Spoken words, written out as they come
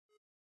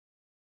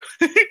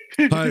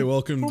Hi,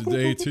 welcome to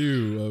day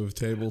 2 of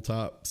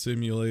Tabletop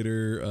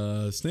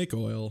Simulator Snake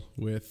Oil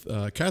with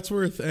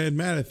Catsworth and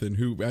Madison,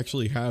 who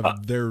actually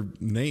have their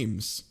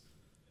names.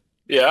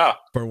 Yeah.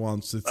 For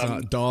once, it's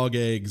not dog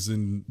eggs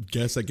and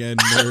guess again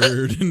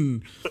nerd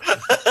and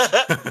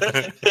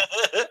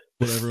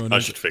what everyone. I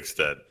should fix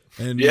that.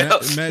 And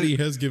Madi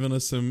has given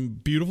us some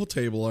beautiful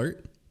table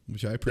art,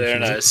 which I appreciate.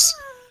 Very nice.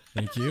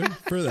 Thank you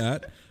for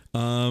that.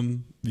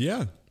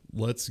 Yeah,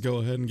 let's go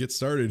ahead and get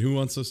started. Who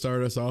wants to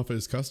start us off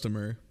as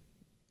customer?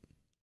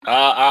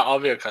 I'll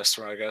be a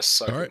customer, I guess.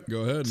 So all right,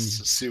 go ahead and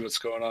see what's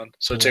going on.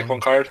 So take one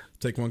card.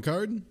 Take one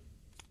card,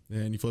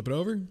 and you flip it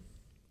over.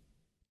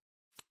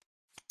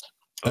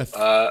 There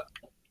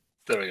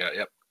we go.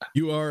 Yep.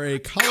 You are a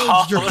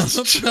college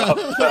dropout.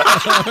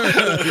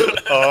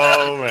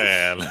 Oh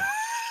man.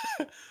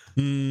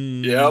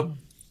 Yep.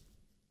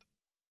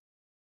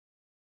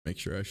 Make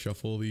sure I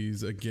shuffle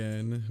these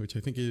again, which I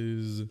think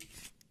is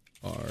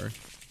R.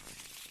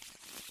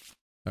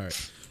 All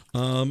right.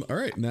 All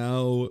right.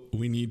 Now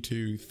we need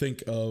to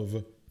think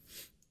of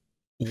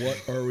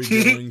what are we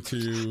going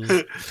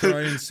to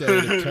try and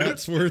sell to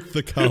Catsworth,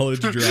 the college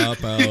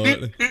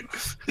dropout.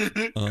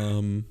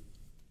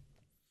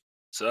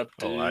 What's up,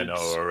 dudes? Oh, I know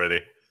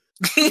already.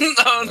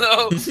 Oh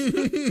no.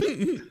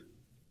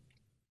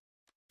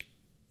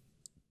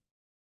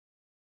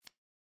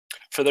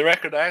 For the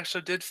record, I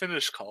actually did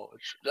finish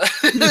college.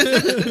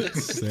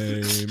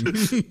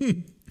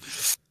 Same.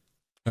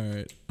 All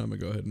right, I'm gonna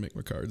go ahead and make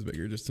my cards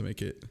bigger just to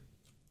make it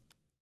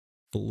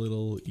a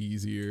little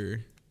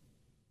easier.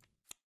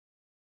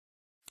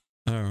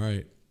 All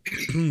right.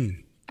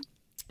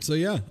 So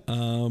yeah,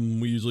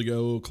 we usually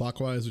go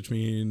clockwise, which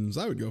means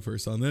I would go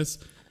first on this.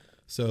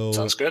 So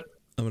sounds good.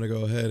 I'm gonna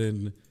go ahead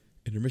and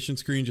intermission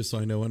screen just so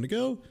I know when to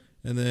go,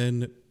 and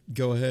then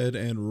go ahead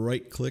and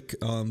right click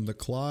on the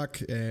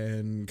clock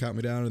and count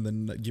me down, and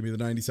then give me the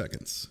 90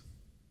 seconds.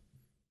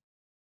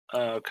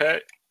 Okay.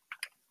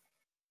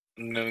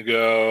 I'm gonna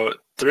go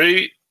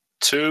 3,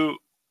 2,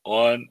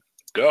 1,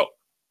 go.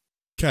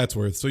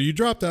 Catsworth, so you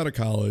dropped out of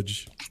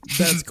college.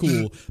 That's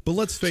cool. But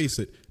let's face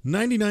it,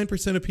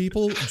 99% of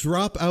people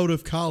drop out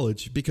of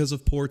college because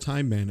of poor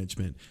time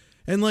management.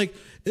 And like,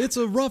 it's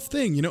a rough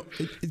thing, you know.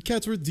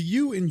 Catsworth, do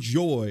you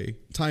enjoy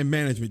time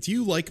management? Do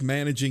you like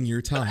managing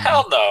your time?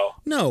 Hell no.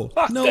 No,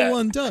 Fuck no that.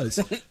 one does.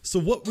 So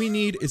what we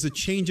need is a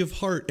change of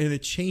heart and a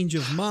change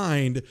of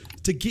mind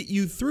to get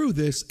you through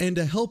this and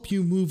to help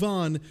you move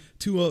on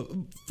to a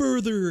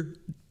further,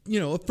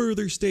 a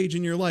further stage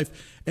in your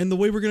life. And the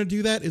way we're going to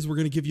do that is we're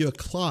going to give you a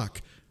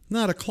clock.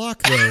 Not a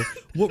clock, though.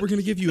 What we're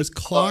going to give you is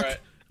clock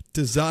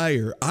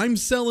desire. I'm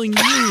selling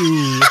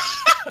you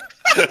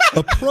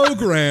a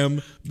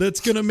program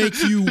that's going to make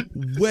you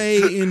way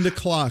into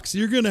clocks.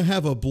 You're going to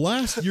have a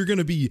blast. You're going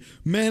to be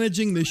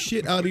managing the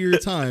shit out of your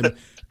time.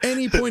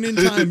 Any point in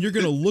time, you're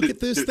going to look at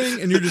this thing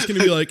and you're just going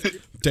to be like,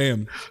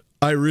 damn,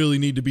 I really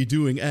need to be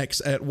doing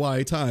X at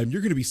Y time.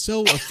 You're going to be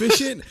so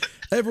efficient.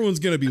 Everyone's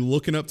going to be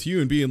looking up to you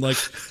and being like,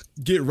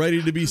 get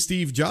ready to be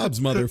Steve Jobs,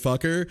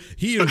 motherfucker.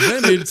 He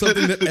invented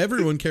something that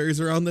everyone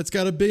carries around that's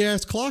got a big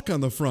ass clock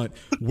on the front.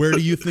 Where do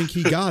you think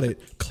he got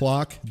it?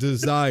 Clock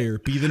desire.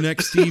 Be the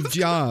next Steve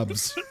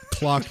Jobs.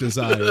 Clock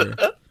desire.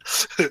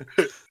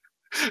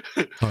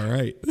 All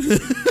right.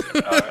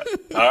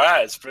 All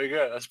right. It's pretty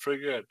good. That's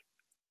pretty good.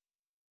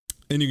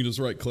 And you can just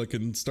right click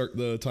and start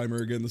the timer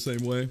again the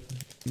same way.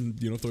 And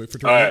you don't have to wait for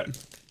turn. All right.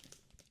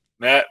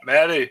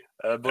 Maddie,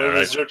 I believe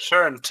it's your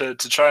turn to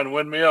try and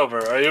win me over.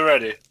 Are you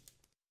ready?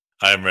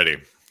 I am ready.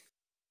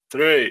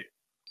 3,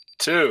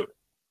 2,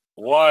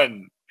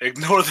 1.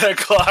 Ignore that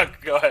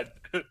clock. Go ahead.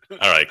 All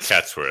right,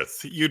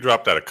 Catsworth, you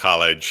dropped out of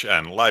college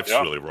and life's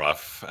really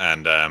rough.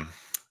 And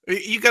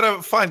you got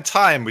to find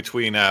time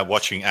between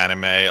watching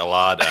anime a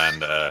lot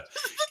and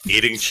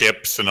eating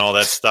chips and all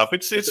that stuff.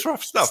 It's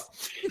rough stuff.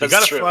 You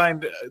got to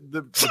find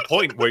the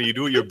point where you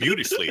do your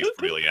beauty sleep,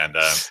 really. And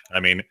I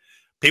mean,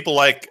 people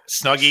like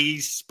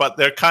Snuggies, but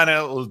they're kind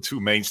of a little too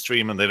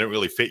mainstream and they don't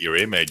really fit your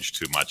image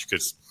too much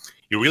because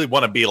you really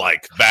want to be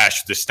like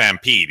Vash the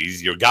Stampede.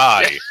 He's your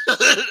guy.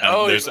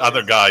 And there's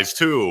other guys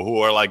too who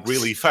are like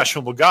really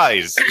fashionable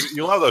guys.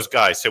 You love those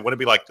guys. So you want to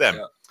be like them.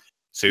 Yeah.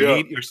 So you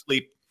need your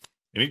sleep.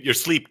 You need your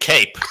sleep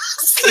cape.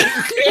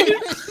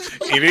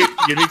 you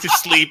need to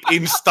sleep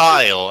in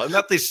style, and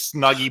not this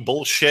snuggy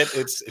bullshit.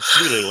 It's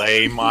really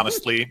lame,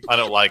 honestly. I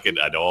don't like it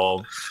at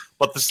all.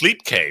 But the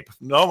sleep cape,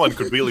 no one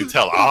could really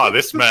tell.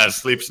 This man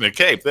sleeps in a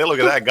cape. They look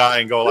at that guy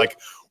and go like,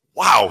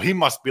 "Wow, he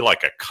must be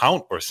like a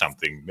count or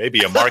something, maybe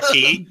a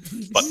marquis."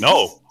 But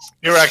no,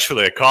 you're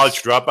actually a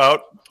college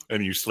dropout,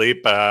 and you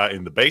sleep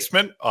in the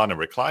basement on a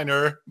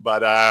recliner.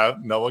 But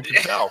no one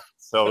can tell.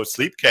 So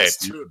sleep cape,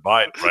 you can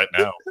buy it right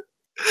now.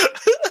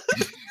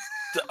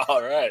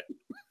 All right.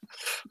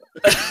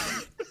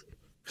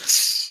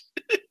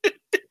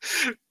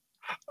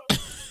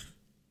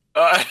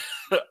 All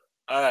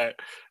right.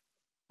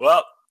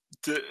 Well,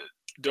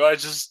 do I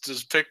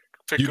just pick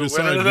you a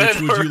decide winner which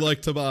then? Would you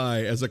like to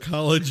buy as a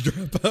college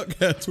dropout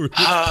Catsworth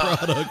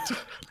product?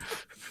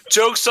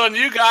 Joke's on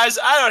you guys.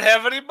 I don't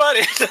have any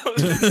money.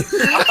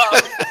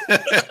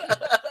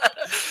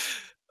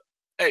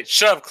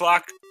 shut up,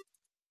 clock.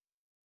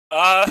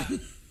 I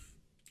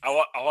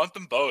want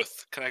them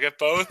both. Can I get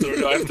both, or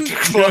do I have to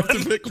pick one? You have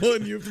to pick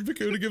one. You have to pick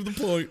who to give the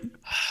point.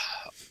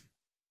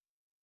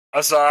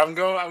 I'm sorry. I'm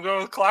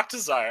going with Clock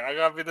Desire. I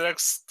gotta be the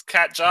next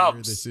Cat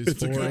Jobs. This is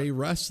for a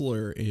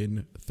wrestler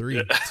in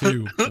 3,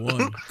 2,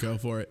 1. Go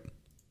for it.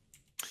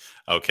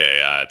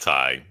 Okay,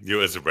 Ty,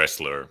 you as a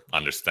wrestler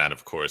understand,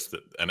 of course,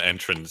 that an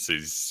entrance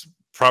is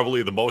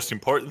probably the most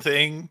important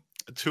thing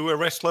to a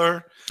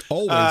wrestler.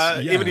 Always,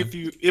 yeah.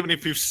 Even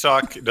if you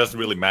suck, it doesn't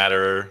really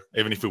matter.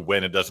 Even if you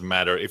win, it doesn't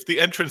matter. If the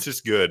entrance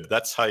is good,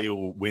 that's how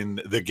you win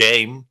the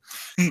game.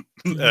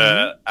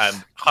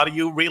 And how do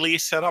you really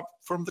set up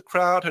from the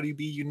crowd? How do you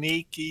be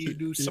unique? You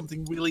do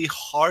something really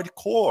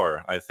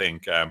hardcore, I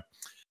think.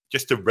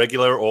 Just a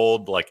regular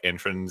old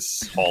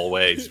entrance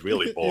hallway is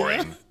really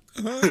boring.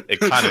 It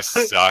kind of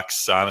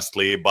sucks,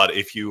 honestly. But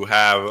if you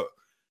have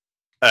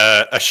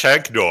a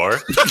shank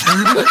door,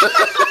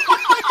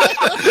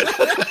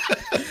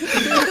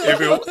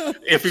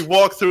 if you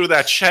walk through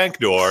that shank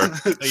door,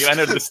 you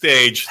enter the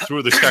stage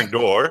through the shank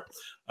door,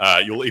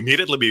 you'll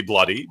immediately be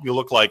bloody. You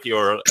look like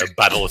you're a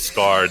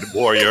battle-scarred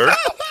warrior,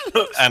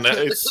 and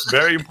it's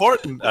very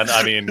important. And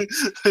I mean,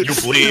 you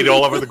bleed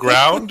all over the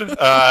ground.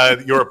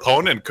 Your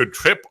opponent could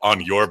trip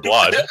on your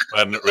blood,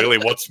 and really,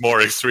 what's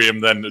more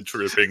extreme than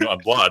tripping on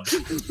blood?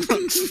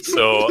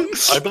 So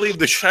I believe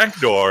the shank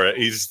door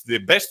is the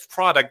best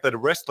product that a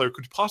wrestler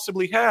could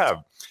possibly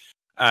have.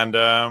 And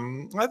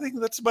I think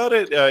that's about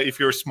it. If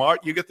you're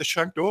smart, you get the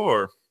shank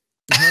door.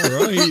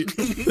 All right.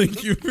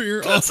 Thank you for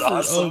your offer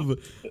awesome.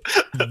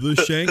 of the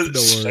shank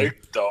door.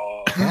 Shank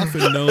door.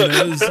 Often known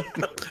as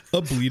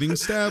a bleeding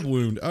stab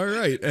wound. All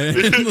right. And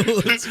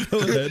let's go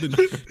ahead. And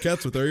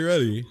Catsworth, are you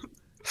ready?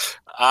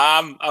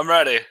 I'm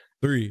ready.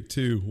 3,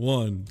 2,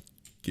 1.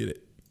 Get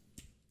it.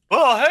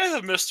 Well, hey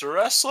there, Mr.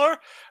 Wrestler.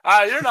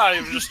 You're not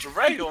even just a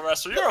regular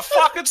wrestler. You're a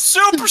fucking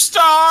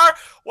superstar.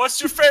 What's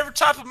your favorite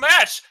type of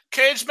match?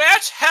 Cage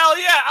match? Hell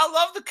yeah. I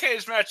love the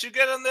cage match. You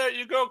get in there,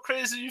 you go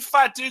crazy, you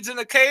fight dudes in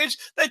a cage.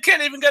 They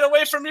can't even get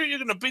away from you. You're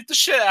going to beat the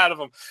shit out of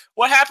them.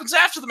 What happens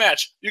after the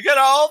match? You get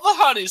all the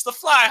honeys, the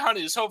fly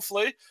honeys,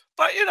 hopefully.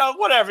 But,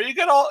 whatever. You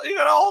got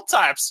all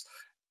types.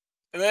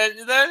 And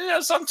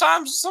then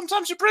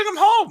sometimes you bring them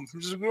home.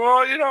 Just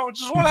want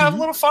to have a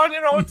little fun,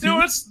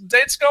 do it.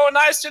 Date's going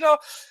nice,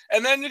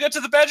 And then you get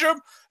to the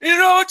bedroom. You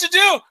know what to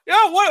do.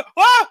 What?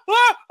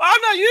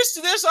 I'm not used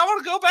to this. I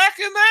want to go back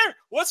in there.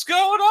 What's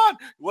going on?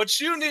 What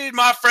you need,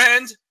 my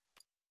friend?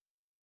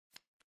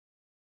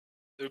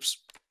 Oops.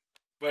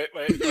 Wait.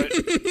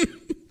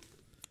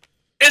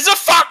 It's a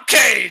fuck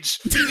cage.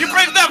 You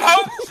bring them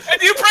home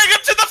and you bring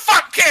them to the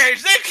fuck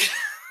cage.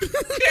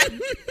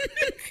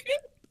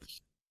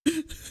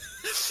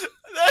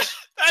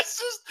 That's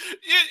just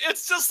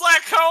it's just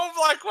like home,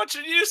 like what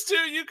you're used to.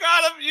 You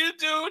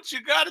do what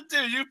you gotta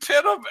do. You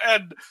pin them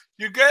and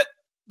you get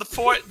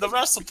the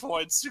wrestle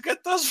points. You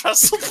get those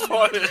wrestle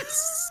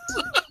points.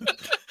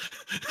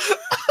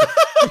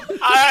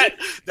 All right,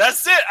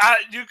 that's it.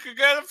 You can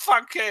get a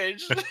fuck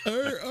cage. All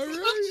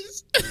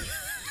right.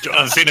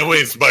 John Cena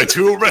wins by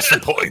 2 wrestle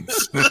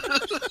points.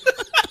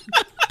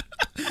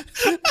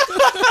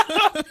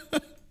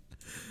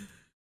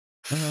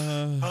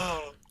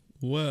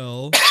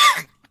 Well,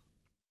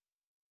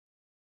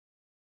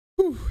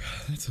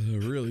 that's a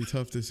really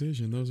tough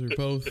decision. Those are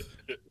both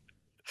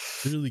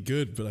really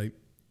good, but I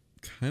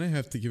kind of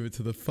have to give it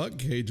to the fuck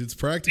cage. It's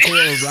practical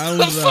around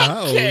the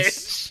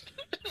house.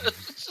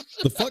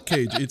 The fuck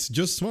cage, it's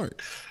just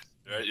smart.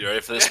 You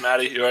ready for this,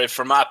 Maddie? You ready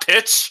for my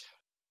pitch?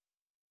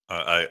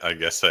 I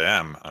guess I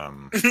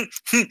am.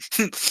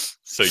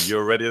 So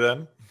you're ready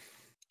then?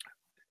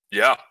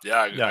 Yeah,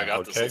 I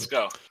got this. Let's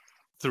go.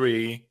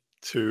 3,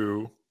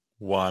 2,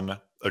 1,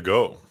 a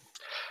go.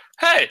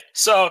 Hey,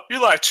 so you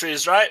like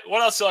trees, right?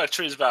 What else do you like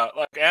trees about?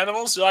 Like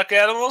animals? You like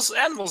animals?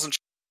 Animals and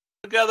trees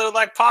together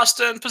like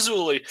pasta and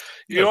patchouli.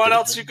 You know what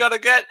else you gotta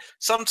get?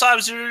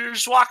 Sometimes you're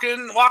just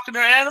walking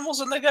your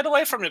animals and they get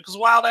away from you because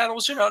wild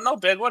animals, no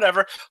big,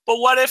 whatever. But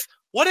what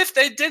if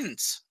they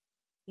didn't?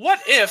 What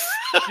if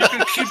you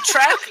could keep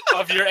track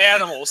of your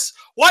animals?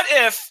 What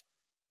if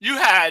you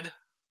had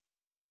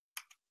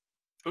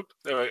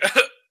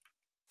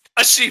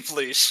a sheep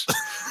leash?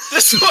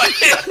 This way,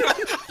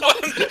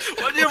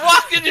 when you're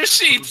walking your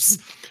sheeps,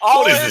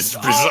 what is this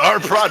bizarre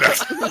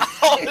product?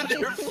 All in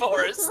your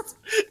forest,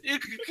 you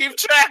can keep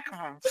track of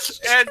them,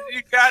 and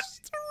you got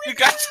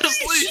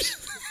this leash.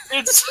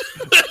 It's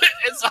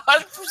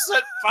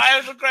 100%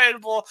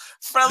 biodegradable,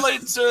 friendly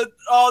to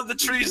all the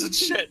trees and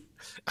shit.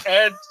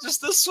 And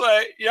just this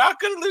way, you're not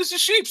gonna lose your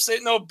sheep.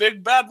 Ain't no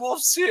big bad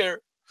wolves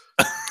here.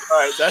 All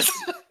right,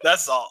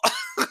 that's all.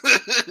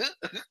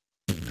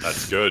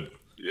 That's good.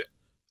 Yeah,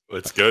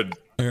 it's good.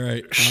 All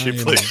right,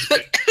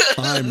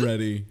 I'm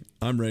ready.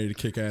 I'm ready to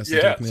kick ass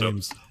and take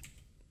names.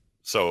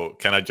 So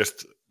can I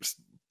just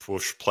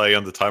push play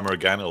on the timer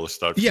again? It'll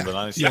start from the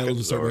 90 seconds. Yeah, we'll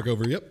just start back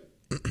over. Yep.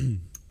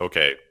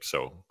 Okay,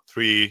 so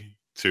 3,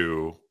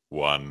 2,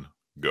 1,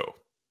 go.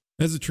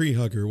 As a tree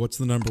hugger, what's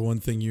the number one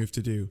thing you have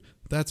to do?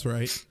 That's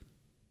right.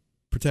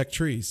 Protect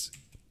trees.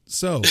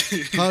 So,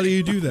 how do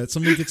you do that?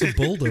 Somebody gets a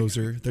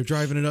bulldozer. They're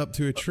driving it up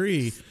to a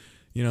tree.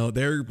 You know,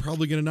 they're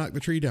probably going to knock the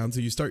tree down. So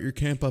you start your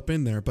camp up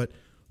in there. But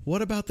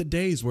what about the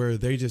days where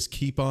they just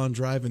keep on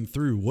driving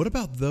through? What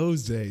about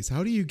those days?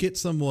 How do you get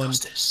someone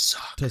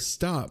to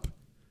stop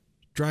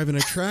driving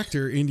a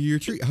tractor into your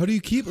tree? How do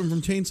you keep them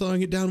from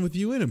chainsawing it down with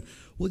you in them?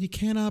 Well, you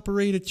can't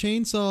operate a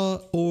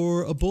chainsaw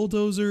or a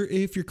bulldozer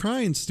if you're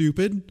crying,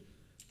 stupid.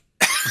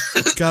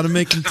 Got to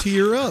make them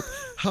tear up.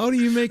 How do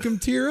you make them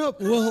tear up?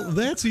 Well,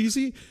 that's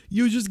easy.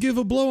 You just give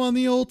a blow on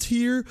the old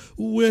tear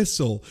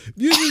whistle.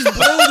 You just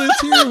blow the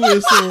tear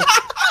whistle,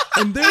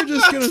 and they're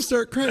just going to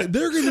start crying.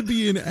 They're going to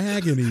be in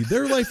agony.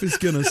 Their life is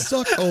going to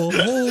suck a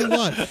whole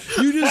lot.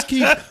 You just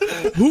keep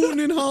hooting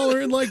and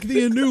hollering like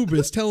the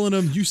Anubis, telling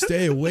them, you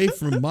stay away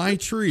from my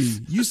tree.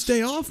 You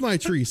stay off my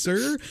tree,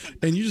 sir.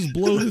 And you just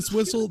blow this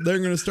whistle. They're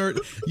going to start.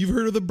 You've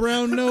heard of the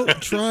brown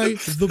note? Try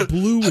the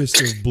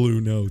bluest of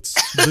blue notes.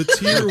 The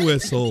tear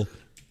whistle.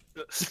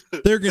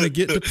 They're going to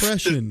get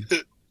depression.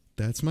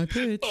 That's my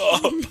pitch.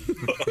 Oh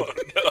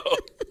no.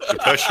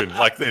 Depression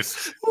like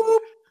this.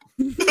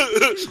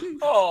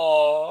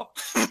 Oh.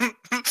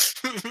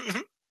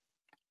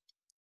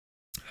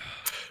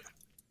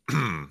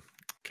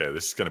 Okay,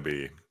 this is going to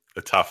be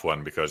a tough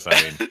one because,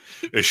 I mean,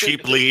 a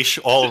sheep leash,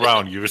 all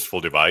around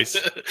useful device.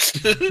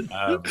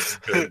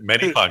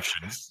 Many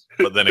functions.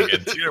 But then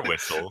again, tear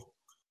whistle.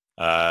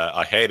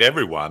 I hate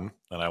everyone,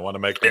 and I want to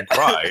make them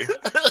cry.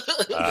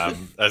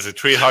 As a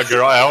tree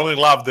hugger, I only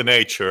love the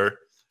nature,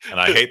 and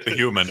I hate the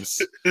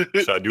humans.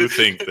 So I do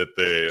think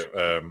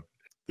that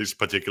this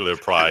particular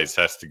prize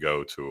has to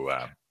go to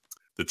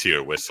the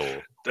tear whistle.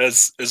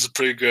 That's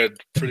pretty good.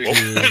 Pretty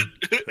good.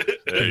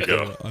 There you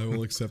go. I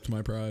will accept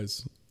my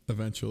prize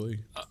eventually.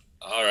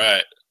 All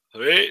right.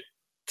 3,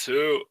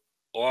 2,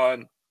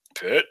 1,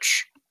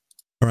 pitch.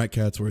 All right,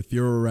 Catsworth,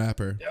 you're a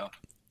rapper. Yeah.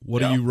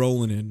 What are you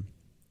rolling in?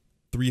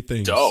 3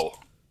 things.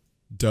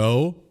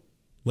 Dough,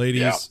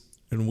 ladies,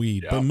 and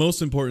weed. But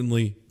most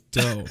importantly,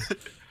 dough.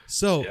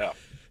 So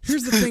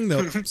here's the thing,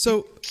 though.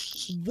 So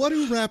what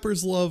do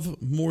rappers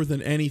love more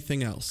than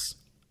anything else?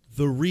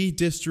 The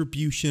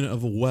redistribution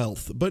of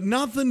wealth, but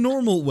not the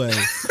normal way.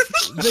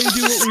 They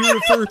do what we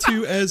refer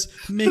to as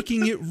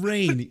making it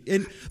rain.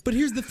 But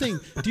here's the thing.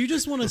 Do you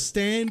just want to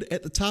stand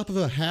at the top of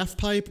a half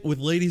pipe with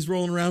ladies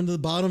rolling around to the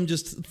bottom,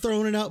 just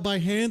throwing it out by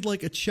hand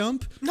like a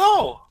chump?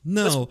 No.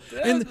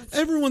 And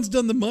everyone's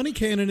done the money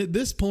cannon at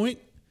this point.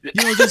 You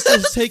know,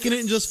 just taking it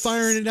and just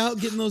firing it out,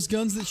 getting those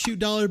guns that shoot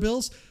dollar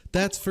bills.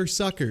 That's for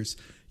suckers.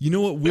 You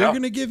know what we're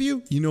going to give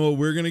you? You know what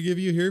we're going to give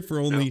you here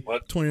for only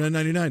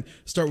 $29.99?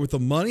 Start with the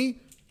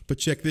money, but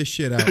check this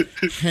shit out.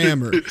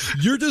 Hammer.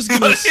 You're just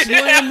going to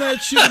slam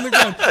that shit in the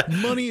ground.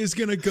 Money is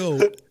going to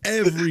go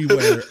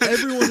everywhere.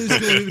 Everyone is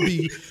going to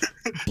be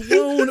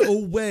blown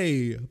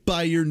away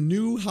by your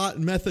new hot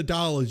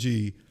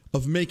methodology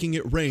of making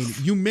it rain.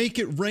 You make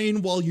it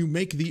rain while you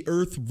make the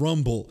earth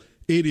rumble.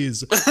 It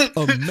is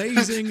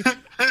amazing.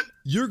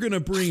 You're going to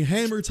bring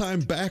Hammer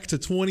Time back to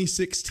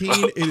 2016.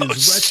 It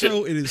is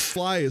retro. Shit. It is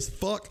fly as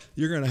fuck.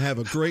 You're going to have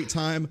a great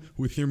time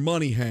with your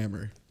money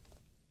hammer.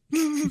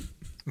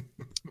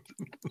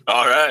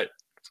 All right.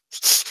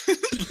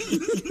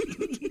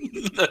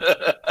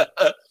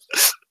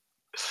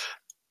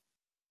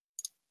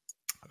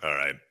 All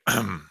right.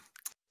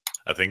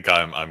 I think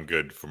I'm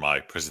good for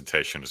my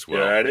presentation as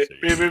well. You ready?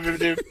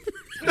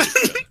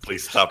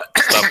 Please stop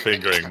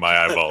fingering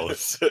my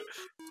eyeballs.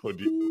 Quit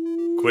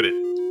it.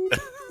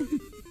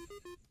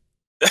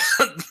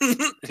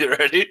 You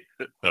ready?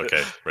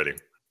 Okay, ready.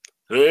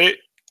 3,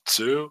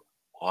 2,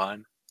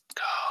 1,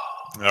 go.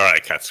 All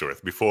right,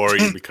 Catsworth. Before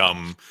you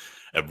become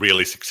a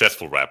really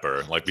successful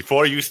rapper, like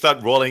before you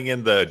start rolling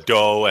in the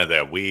dough and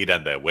the weed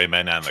and the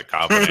women and the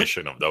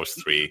combination of those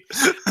 3,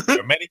 there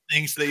are many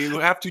things that you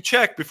have to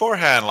check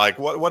beforehand. Like,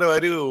 what do I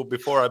do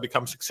before I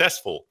become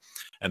successful?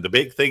 And the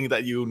big thing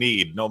that you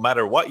need, no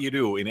matter what you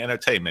do in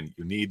entertainment,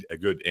 you need a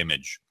good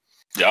image.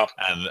 Yeah.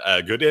 And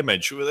a good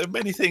image. Well, there are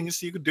many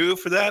things you could do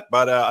for that,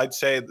 but I'd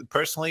say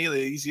personally the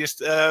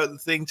easiest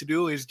thing to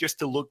do is just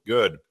to look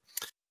good.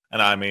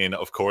 And I mean,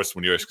 of course,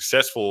 when you're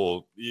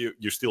successful, you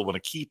still want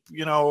to keep,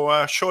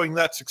 showing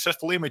that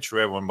successful image for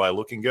everyone by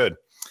looking good.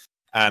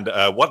 And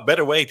what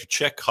better way to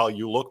check how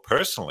you look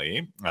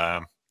personally?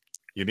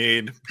 You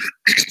need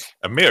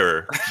a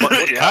mirror.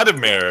 What kind of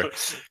mirror?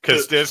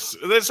 Because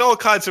there's all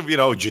kinds of,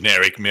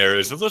 generic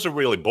mirrors, and those are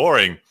really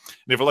boring.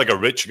 And if you're like a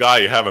rich guy,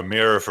 you have a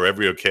mirror for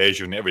every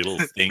occasion, every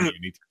little thing you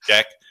need to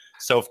check.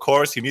 So, of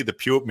course, you need the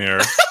pube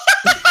mirror.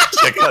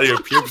 Check how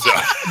your pubes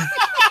are.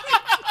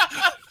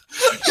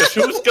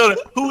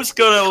 Who's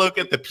gonna look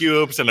at the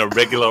pubes in a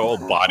regular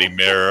old body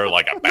mirror,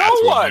 like a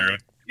bathroom mirror?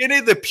 You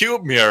need the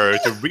pube mirror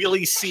to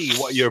really see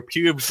what your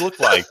pubes look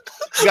like.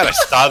 You gotta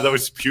style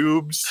those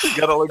pubes. You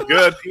gotta look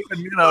good,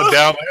 even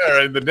down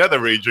there in the nether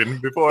region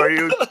before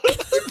you get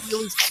a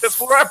really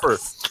successful rapper.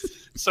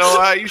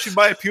 So you should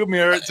buy a pube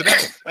mirror today.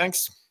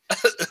 Thanks.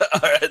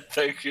 All right,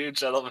 thank you,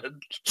 gentlemen.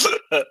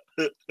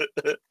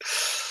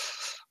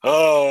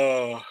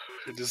 Oh,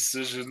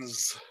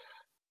 decisions.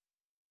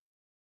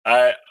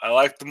 I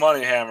like the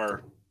money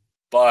hammer.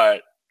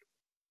 but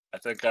I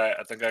think I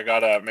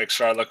gotta make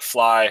sure I look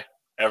fly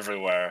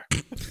everywhere.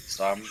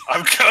 So I'm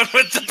going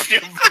with the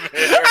pubic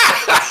hair.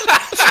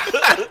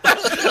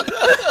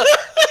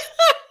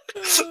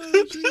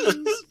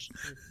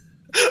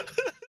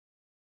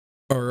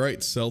 All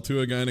right, sell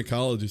to a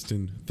gynecologist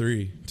in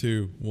 3,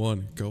 2,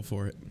 1, go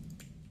for it.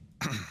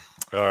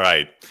 All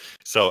right.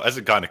 So as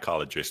a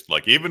gynecologist,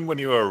 like even when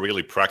you are a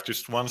really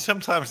practiced one,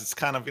 sometimes it's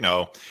kind of,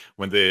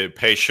 when the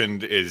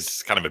patient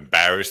is kind of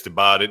embarrassed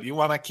about it, you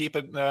want to keep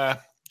it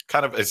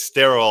kind of as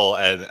sterile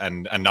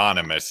and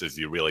anonymous as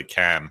you really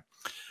can.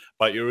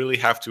 But you really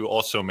have to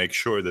also make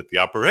sure that the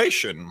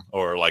operation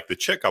or like the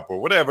checkup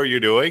or whatever you're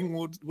doing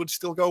would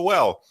still go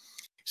well.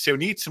 So you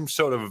need some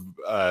sort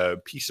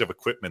of piece of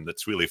equipment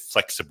that's really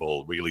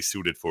flexible, really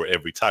suited for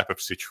every type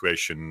of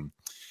situation,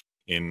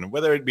 in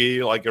whether it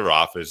be like your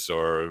office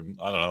or,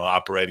 I don't know,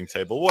 operating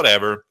table,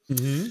 whatever.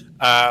 Mm-hmm.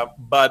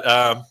 But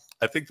I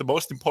think the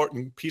most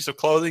important piece of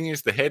clothing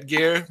is the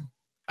headgear.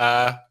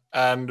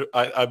 And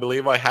I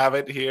believe I have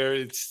it here.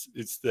 It's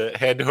the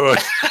head hood.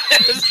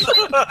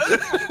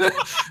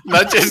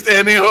 Not just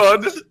any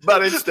hood,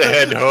 but it's the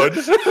head hood.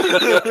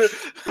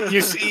 You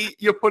see,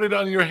 you put it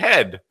on your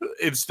head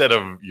instead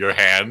of your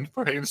hand,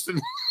 for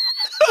instance.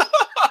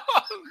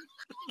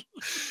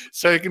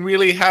 So you can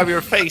really have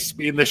your face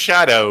be in the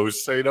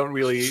shadows, so no one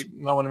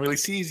really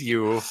sees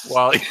you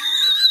while.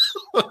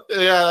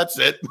 Yeah, that's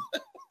it.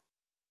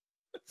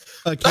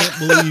 I can't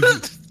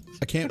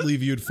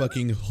believe you'd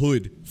fucking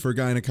hood for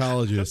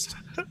gynecologist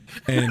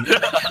and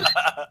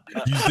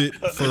used it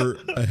for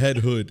a head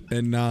hood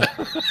and not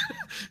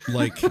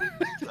like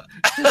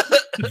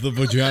the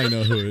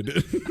vagina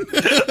hood.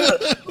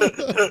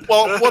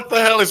 Well, what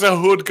the hell is a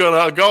hood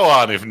gonna go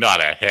on if not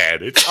a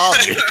head? It's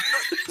obvious.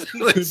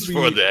 It's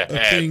for the a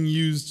head. thing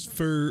used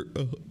for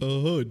a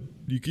hood.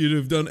 You could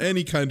have done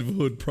any kind of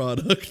hood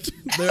product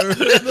there.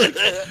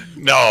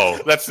 No,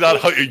 that's not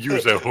how you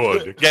use a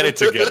hood. Get it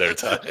together,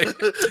 Ty.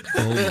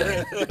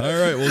 Oh, all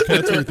right, well,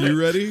 Catsworth, you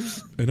ready?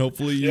 And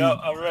hopefully you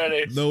I'm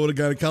ready. know what a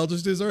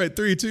gynecologist is. All right,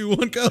 3, 2,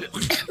 1, go.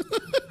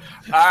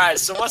 All right,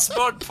 so what's the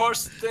most important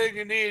thing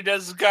you need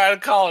as a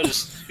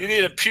gynecologist? You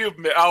need a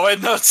pube. Oh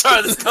wait, no,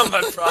 sorry, that's not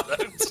my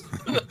product.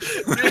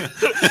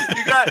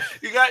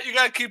 you got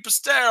to keep it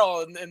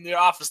sterile in your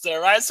office there,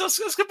 right? So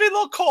it's gonna be a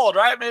little cold,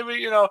 right?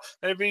 Maybe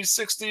maybe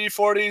 60,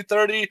 40,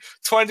 30,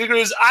 20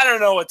 degrees. I don't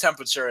know what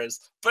temperature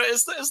is, but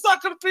it's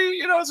not gonna be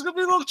it's gonna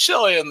be a little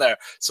chilly in there.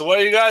 So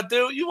what you gotta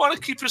do? You want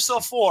to keep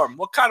yourself warm.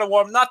 What kind of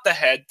warm? Not the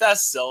head.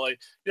 That's silly.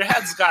 Your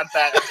head's got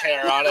that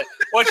hair on it.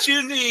 What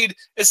you need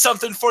is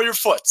something for your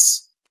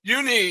foots.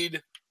 You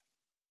need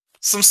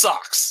some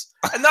socks.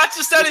 And not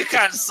just any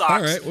kind of socks.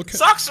 All right,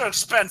 socks are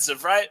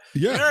expensive, right?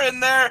 Yeah. You're in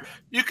there.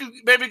 You can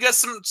maybe get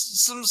some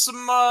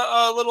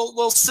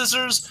little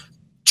scissors,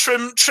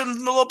 trim a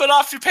little bit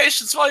off your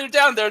patients while you're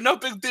down there. No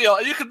big deal.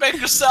 And you can make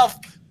yourself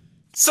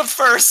some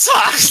fur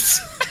socks,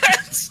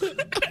 and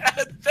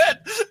then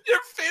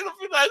your feet will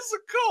be nice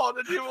and cold,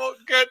 and you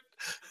won't get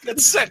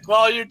sick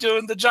while you're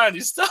doing the Johnny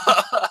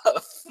stuff.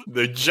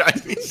 The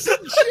Johnny stuff.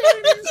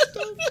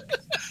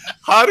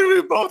 How do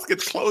we both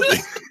get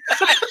clothing?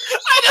 I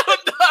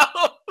don't know.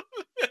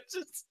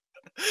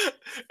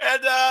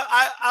 And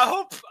I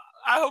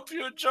hope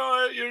you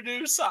enjoy your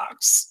new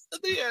socks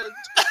at the end.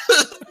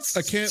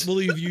 I can't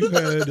believe you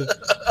had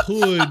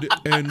hood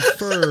and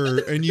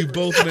fur, and you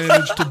both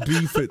managed to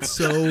beef it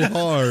so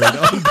hard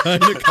on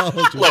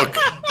gynecology. Look,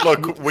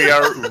 we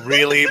are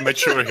really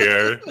mature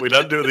here. We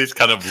don't do these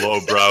kind of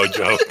lowbrow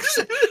jokes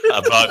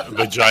about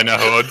vagina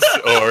hoods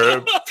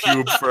or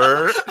pube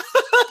fur.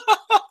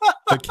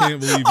 I can't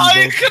believe you you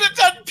both... could have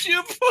done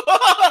pube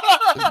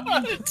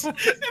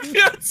if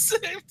you had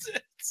saved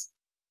it.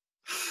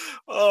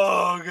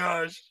 Oh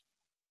gosh.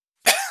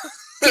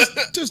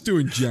 Just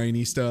doing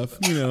Johnny stuff,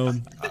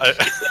 I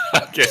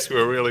guess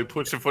we're really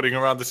pussyfooting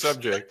around the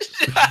subject.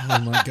 Oh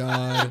my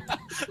god.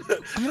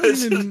 I don't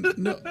even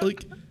know,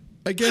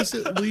 I guess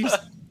at least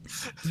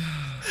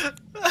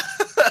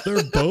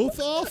they're both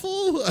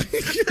awful.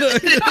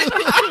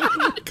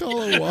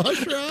 Call a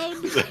wash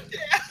round.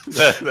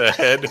 The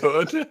head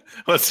hood?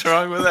 What's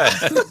wrong with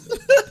that?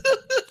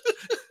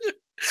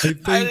 I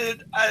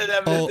didn't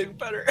have anything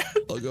better.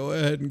 I'll go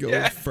ahead and go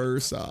with fur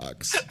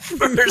socks.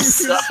 Fur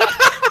socks.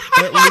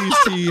 At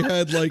least he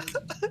had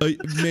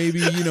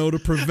maybe to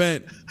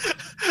prevent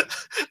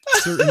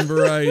certain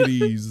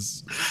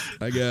varieties,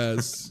 I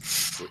guess.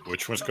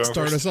 Which one's going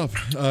Start first? us off.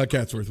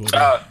 Catsworth will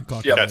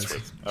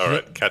Catsworth. All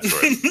right,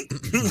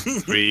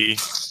 Catsworth. 3,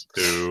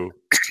 2,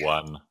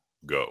 1,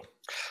 go.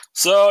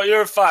 So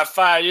you're a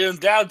firefighter. You're in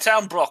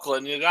downtown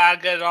Brooklyn. You gotta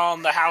get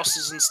on the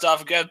houses and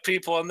stuff, get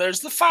people, and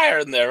there's the fire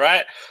in there,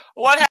 right?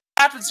 What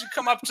happens? You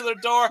come up to their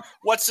door.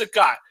 What's it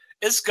got?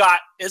 It's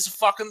a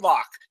fucking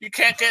lock. You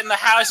can't get in the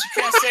house. You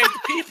can't save the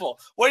people.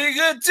 What are you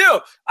gonna do?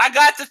 I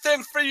got the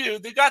thing for you.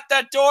 They got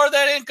that door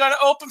that ain't gonna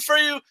open for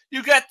you.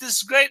 You got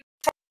this great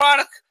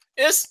product.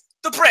 It's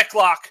the brick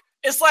lock.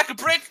 It's like a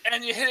brick,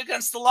 and you hit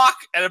against the lock,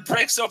 and it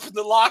breaks open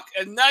the lock,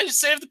 and now you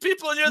save the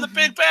people, and you're the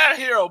big bad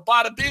hero.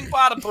 Bada bing,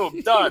 bada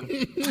boom, done.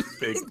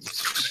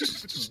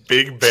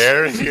 Big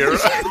bear hero.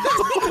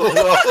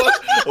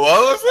 What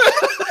was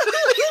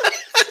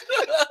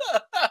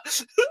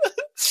it?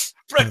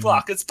 Brick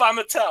lock. It's by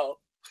Mattel.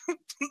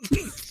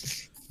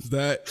 Is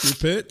that your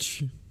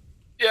pitch?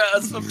 Yeah,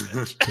 that's my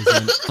pitch.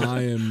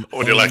 I am.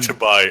 Would you like to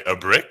buy a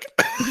brick?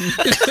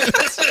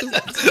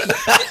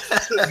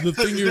 The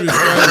thing you're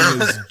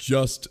describing is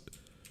just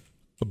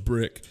a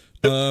brick.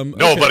 No,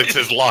 okay. but it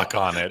says lock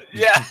on it.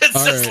 Yeah, it's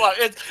All just right.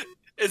 like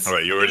it's. All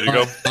right, you ready to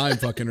go? I'm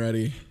fucking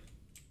ready.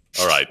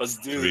 All right, Let's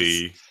do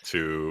 3,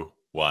 2,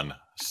 1.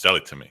 Sell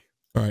it to me.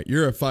 All right,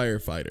 you're a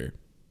firefighter.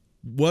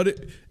 You're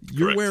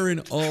Correct.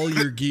 wearing all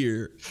your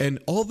gear, and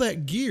all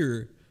that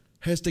gear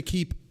has to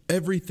keep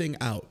everything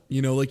out.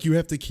 You know, like you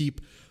have to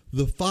keep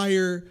the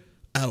fire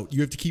out.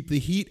 You have to keep the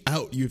heat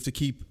out. You have to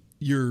keep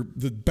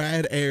the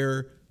bad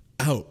air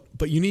out.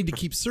 But you need to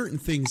keep certain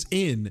things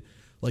in,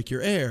 like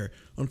your air.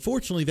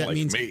 Unfortunately, that Like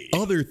means me.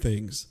 other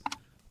things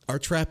are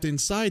trapped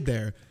inside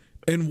there.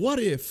 And what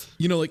if,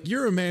 you know, like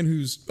you're a man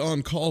who's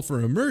on call for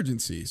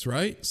emergencies,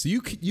 right? So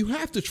you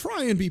have to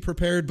try and be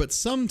prepared, but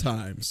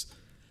sometimes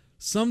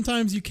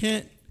you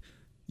can't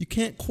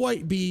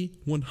quite be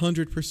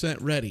 100%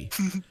 ready.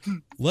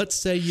 Let's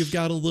say you've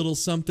got a little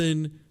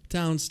something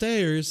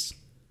downstairs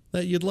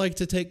that you'd like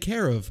to take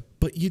care of,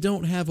 but you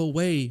don't have a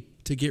way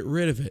to get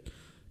rid of it.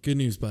 Good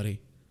news,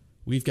 buddy.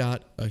 We've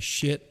got a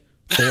shit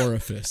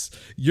orifice.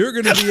 You're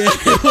going to be able...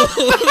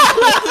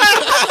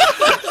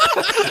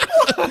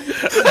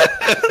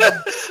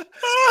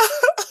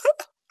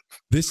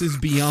 This is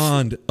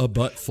beyond a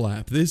butt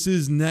flap. This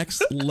is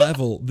next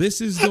level.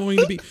 This is going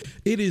to be...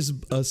 It is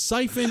a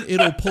siphon.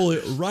 It'll pull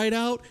it right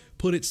out,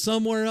 put it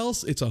somewhere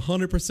else. It's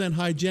 100%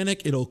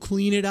 hygienic. It'll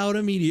clean it out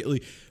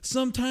immediately.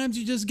 Sometimes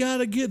you just got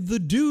to get the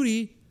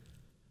duty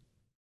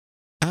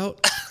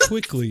out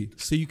quickly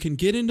so you can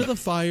get into the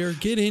fire,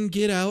 get in,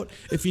 get out.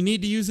 If you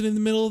need to use it in the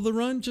middle of the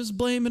run, just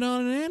blame it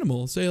on an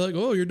animal. Say like,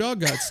 oh, your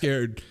dog got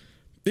scared.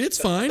 It's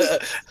fine.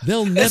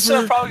 They'll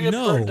never probably get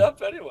know. burned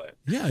up anyway.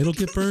 Yeah, it'll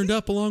get burned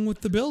up along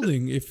with the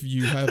building if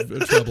you have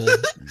trouble.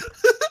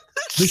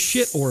 The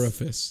shit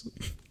orifice.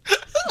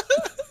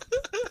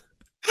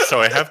 So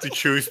I have to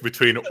choose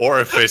between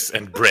orifice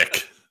and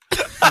brick.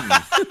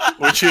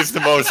 Which is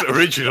the most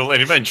original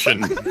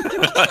invention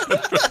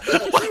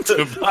what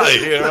to buy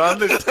here on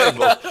this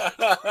table?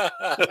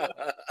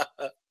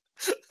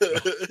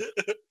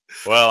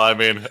 Well, I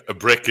mean, a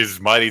brick is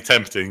mighty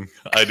tempting.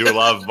 I do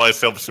love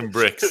myself some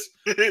bricks,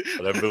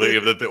 but I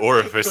believe that the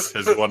orifice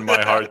has won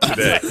my heart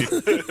today.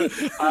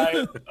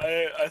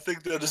 I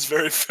think that is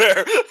very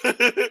fair.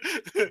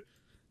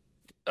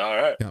 All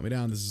right. Count me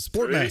down. This is a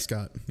sport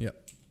mascot.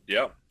 Yep.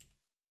 Yep.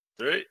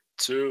 3,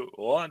 2,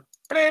 1.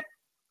 Bleep.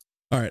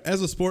 All right.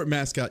 As a sport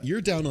mascot,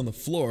 you're down on the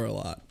floor a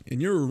lot,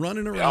 and you're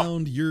running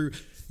around. Yep. You're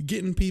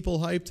getting people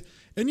hyped.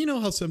 And you know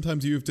how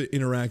sometimes you have to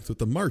interact with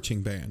the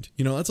marching band.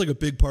 You know, that's like a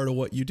big part of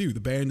what you do. The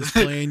band is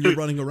playing, you're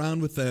running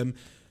around with them.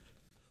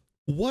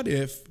 What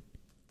if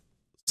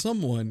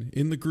someone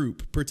in the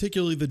group,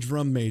 particularly the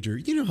drum major,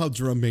 you know how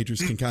drum majors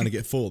can kind of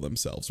get full of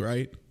themselves,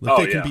 right?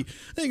 Like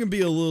they can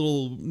be a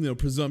little,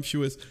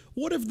 presumptuous.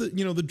 What if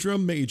the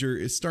drum major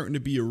is starting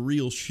to be a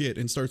real shit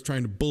and starts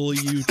trying to bully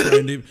you,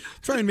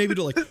 trying maybe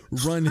to like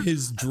run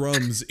his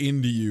drums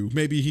into you.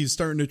 Maybe he's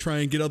starting to try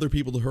and get other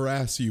people to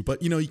harass you,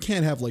 but you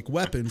can't have like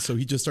weapons, so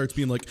he just starts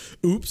being like,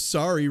 "Oops,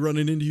 sorry,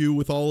 running into you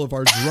with all of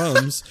our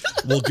drums."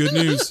 Well, good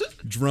news,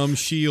 drum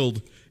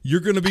shield. You're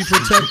going to be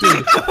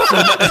protected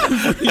from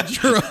every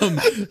drum.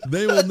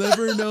 They will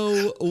never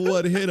know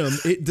what hit them.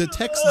 It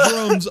detects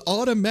drums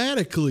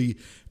automatically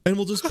and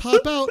will just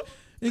pop out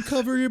and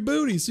cover your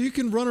booty, so you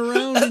can run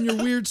around in your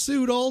weird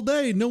suit all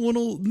day. No one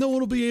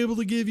will be able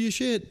to give you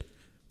shit.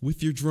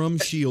 With your drum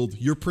shield,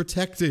 you're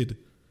protected.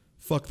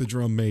 Fuck the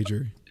drum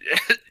major.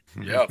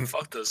 Yeah,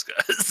 fuck those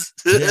guys.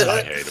 Yeah,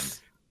 I hate them.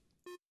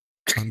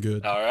 I'm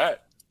good. All right.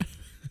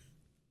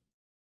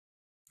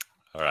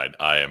 All right,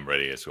 I am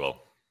ready as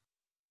well.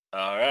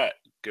 All right.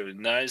 Give it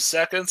 9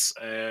 seconds,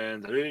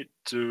 and 3,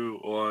 2,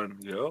 1,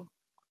 go.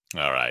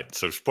 All right,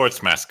 so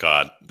sports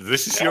mascot.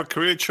 This is your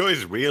career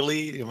choice,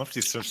 really? You must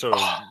be some sort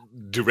of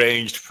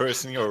deranged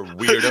person or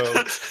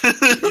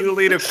weirdo. You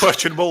lead a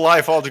questionable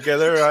life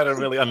altogether. I don't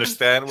really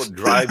understand what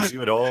drives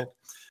you at all.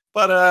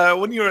 But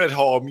when you're at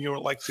home, you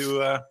like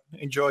to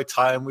enjoy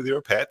time with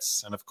your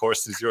pets. And of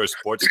course, since you're a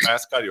sports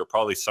mascot, you're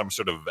probably some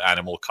sort of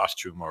animal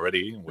costume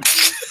already, which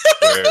you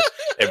wear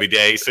every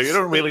day. So you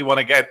don't really want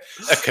to get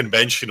a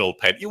conventional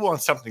pet. You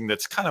want something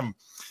that's kind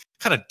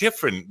of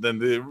different than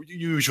the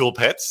usual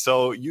pets.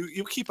 So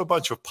you keep a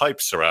bunch of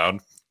pipes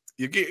around.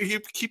 You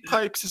keep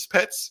pipes as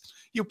pets.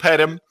 You pet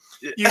them.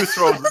 You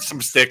throw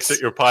some sticks at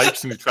your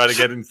pipes and you try to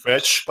get in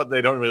fetch, but they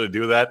don't really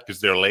do that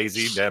because they're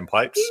lazy, damn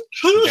pipes.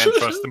 You can't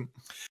trust them.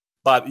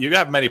 But you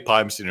have many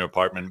pipes in your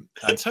apartment,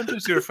 and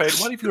sometimes you're afraid,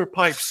 what if your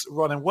pipes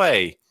run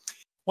away?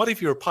 what if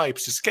your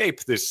pipes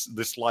escape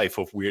this life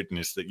of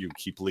weirdness that you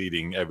keep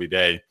leading every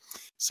day?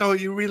 So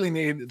you really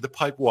need the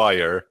pipe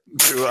wire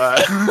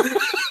to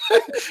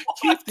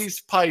keep these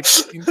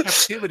pipes in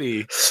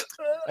captivity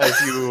as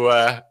you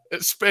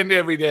spend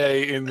every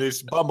day in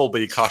this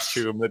bumblebee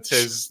costume that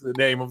says the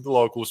name of the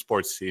local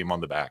sports team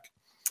on the back.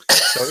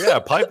 So yeah,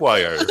 pipe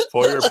wire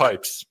for your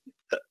pipes.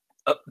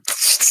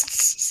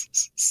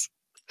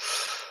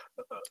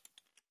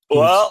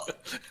 Well,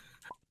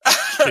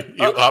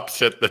 you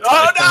upset the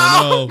oh type.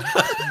 no!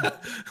 Oh,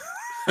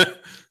 no.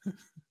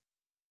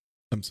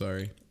 I'm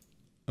sorry.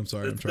 I'm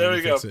trying There we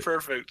to go. fix it.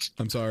 Perfect.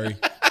 I'm sorry.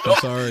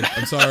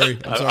 I'm sorry.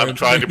 I'm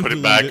trying to put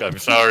it back. I'm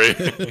sorry.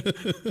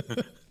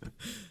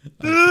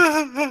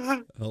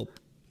 Help.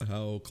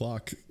 How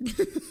clock?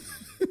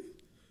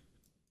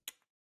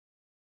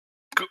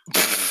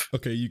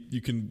 Okay,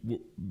 you can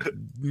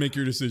make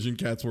your decision,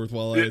 Catsworth,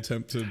 while I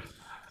attempt to.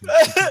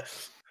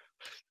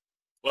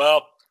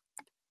 Well,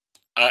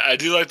 I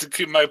do like to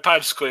keep my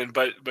pipes clean,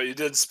 but you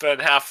did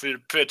spend half of your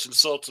pitch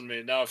insulting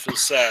me. Now I feel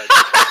sad.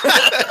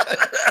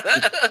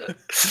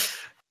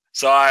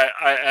 So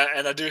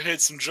I do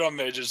hate some drum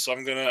mages, so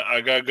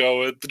I gotta go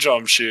with the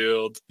drum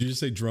shield. Did you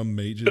just say drum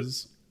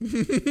mages?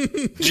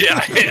 Yeah,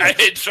 I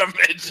hate drum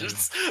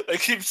mages. They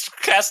keep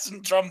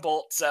casting drum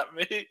bolts at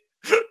me.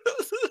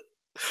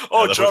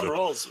 Oh, Yeah, drum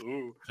rolls.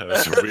 Ooh. That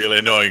was a really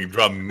annoying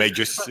drum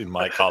mages in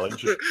my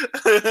college.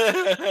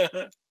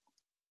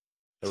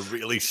 A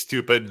really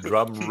stupid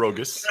drum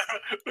rogus.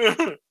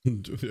 Drum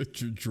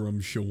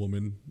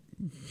showwoman.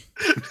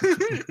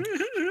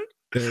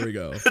 There we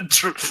go.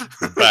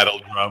 Battle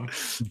drum.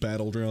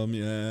 Battle drum,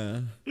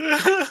 yeah.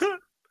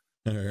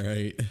 All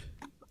right.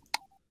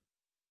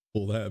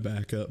 Pull that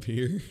back up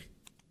here.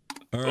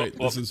 All right,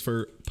 this is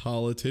for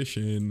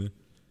politician.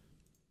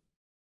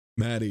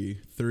 Madi,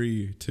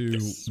 3, 2,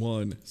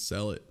 1,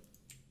 sell it.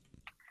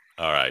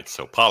 All right,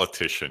 so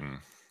politician.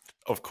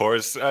 Of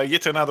course,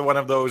 yet another one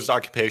of those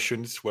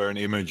occupations where an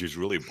image is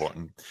really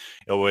important.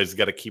 You always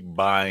got to keep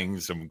buying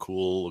some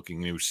cool-looking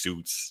new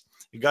suits.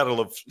 You got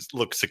to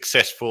look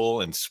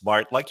successful and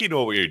smart, like you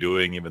know what you're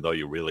doing, even though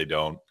you really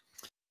don't.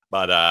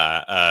 But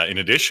in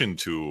addition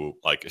to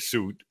like a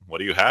suit, what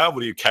do you have?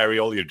 What do you carry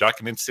all your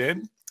documents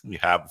in? You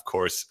have, of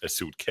course, a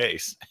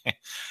suitcase,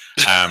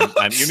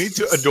 and you need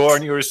to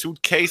adorn your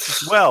suitcase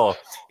as well.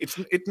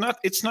 It's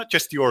not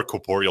just your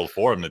corporeal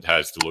form that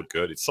has to look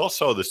good. It's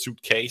also the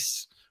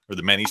suitcase or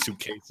the many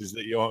suitcases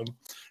that you own.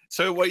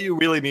 So what you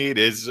really need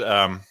is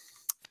some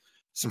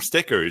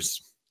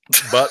stickers.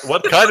 But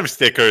what kind of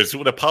stickers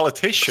would a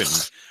politician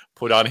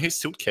put on his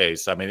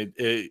suitcase? I mean,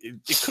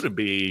 it couldn't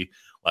be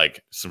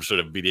like some sort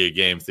of video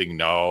game thing.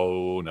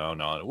 No.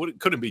 It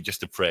couldn't be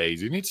just a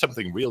phrase. You need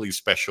something really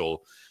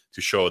special to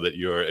show that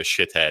you're a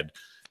shithead.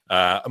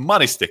 A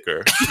money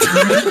sticker.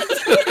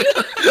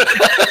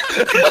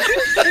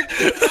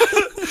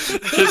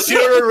 Because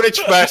you're a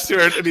rich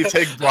bastard and you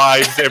take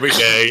bribes every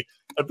day.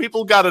 And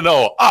people got to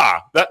know,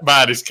 that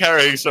man is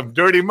carrying some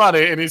dirty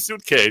money in his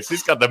suitcase.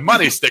 He's got the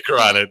money sticker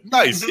on it.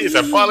 Nice, he's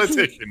a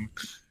politician.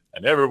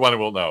 And everyone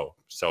will know.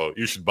 So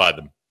you should buy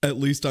them. At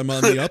least I'm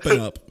on the up and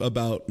up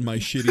about my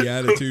shitty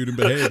attitude and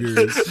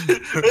behaviors.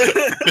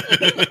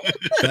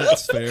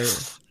 That's fair.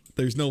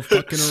 There's no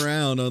fucking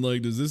around. I'm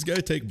like, does this guy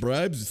take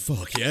bribes?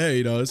 Fuck yeah,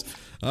 he does.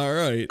 All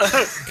right.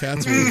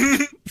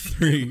 Catsworth.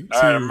 3, 2,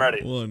 All right, I'm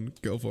ready. 1.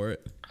 Go for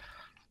it.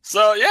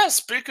 So yeah,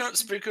 speaking of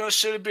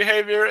shitty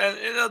behavior, and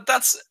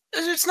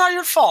it's not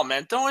your fault,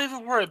 man. Don't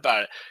even worry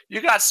about it.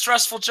 You got a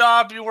stressful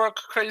job, you work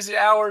crazy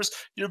hours,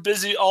 you're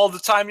busy all the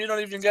time, you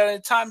don't even get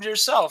any time to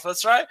yourself.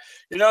 That's right.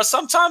 You know,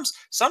 sometimes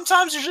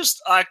you're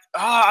just like,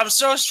 I'm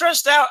so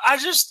stressed out. I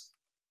just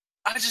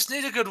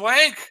need a good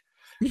wank.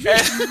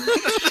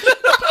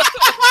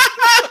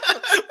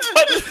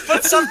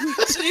 but so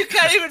you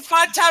can't even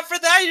find time for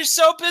that. You're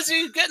so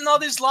busy getting all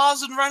these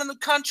laws and running the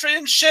country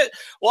and shit.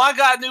 Well, I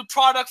got a new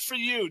product for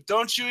you.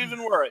 Don't you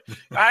even worry.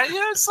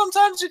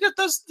 Sometimes you get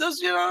those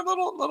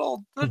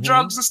little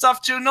drugs and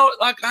stuff too. No,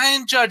 like I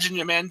ain't judging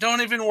you, man.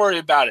 Don't even worry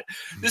about it.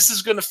 This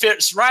is gonna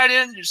fit right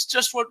in. It's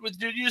just what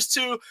you're used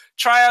to.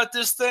 Try out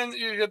this thing.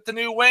 You get the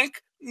new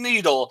wank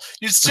needle.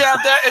 You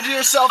stab that into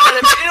yourself,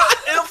 and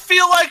it'll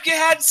feel like you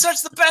had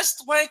such the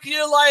best wank of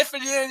your life,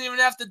 and you didn't even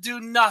have to do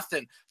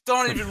nothing.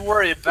 Don't even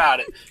worry about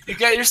it. You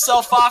get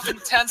yourself off in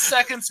 10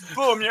 seconds.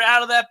 Boom, you're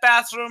out of that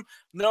bathroom.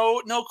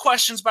 No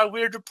questions by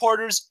weird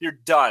reporters. You're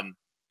done.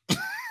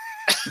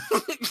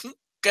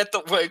 Get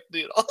the wank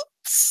needle.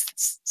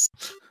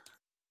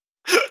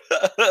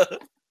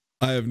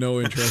 I have no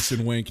interest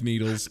in wank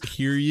needles.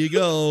 Here you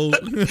go,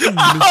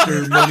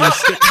 Mr. Money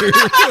Sticker.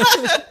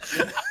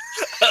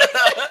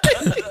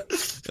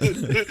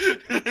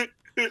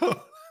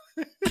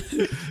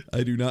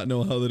 I do not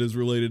know how that is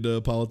related to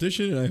a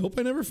politician, and I hope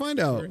I never find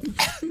out.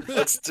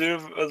 Let's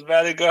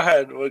Maddie, go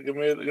ahead. Give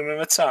me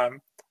my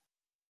time.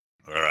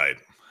 All right.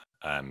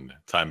 And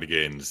time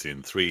begins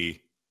in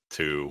 3,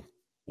 2,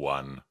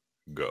 1,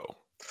 go.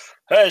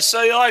 Hey,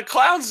 so you like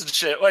clowns and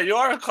shit? Wait, you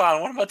are a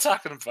clown. What am I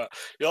talking about?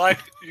 You're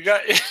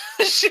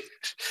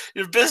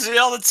busy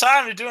all the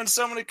time. You're doing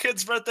so many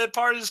kids' birthday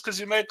parties because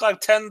you make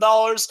like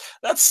 $10.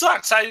 That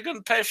sucks. How you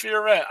gonna pay for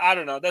your rent? I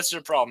don't know. That's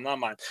your problem, not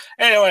mine.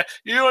 Anyway,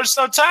 you are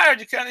so tired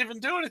you can't even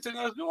do anything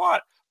like you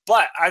want.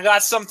 But I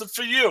got something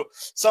for you.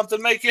 Something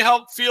to make you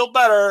help feel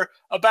better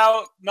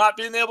about not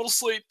being able to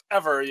sleep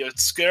ever, you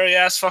scary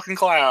ass fucking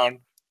clown.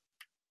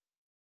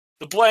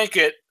 The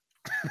blanket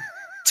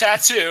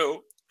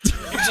tattoo.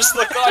 You just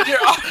look on your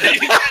arm. You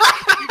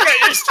get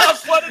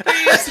yourself one of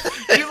these.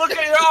 You look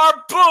at your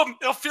arm, boom.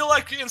 It'll feel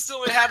like you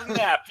instantly had a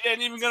nap. You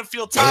ain't even going to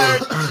feel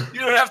tired. You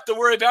don't have to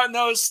worry about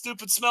no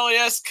stupid,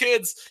 smelly-ass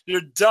kids.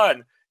 You're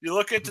done. You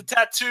look at the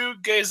tattoo,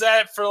 gaze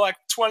at it for like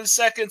 20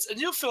 seconds, and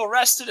you'll feel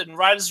rested and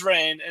right as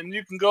rain, and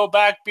you can go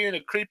back being a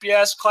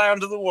creepy-ass clown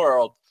to the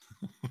world.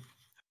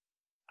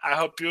 I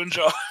hope you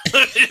enjoy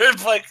your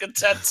blanket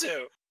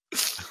tattoo.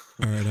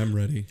 All right, I'm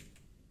ready.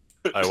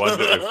 I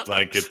wonder if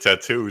blanket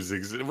tattoos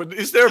exist.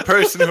 Is there a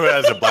person who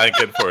has a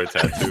blanket for a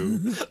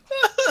tattoo?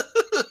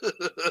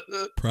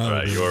 Probably. All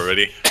right, you all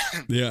ready?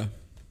 Yeah.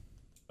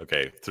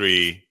 Okay,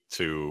 3,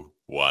 2,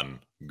 1,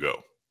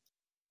 go.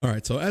 All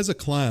right, so as a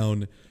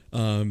clown,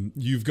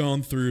 you've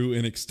gone through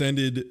an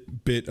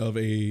extended bit of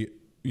a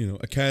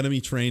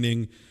academy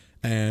training,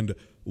 and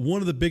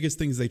one of the biggest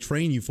things they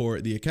train you for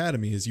at the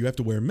academy is you have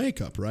to wear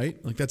makeup,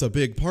 right? Like that's a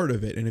big part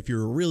of it. And if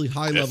you're a really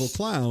high level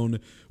clown,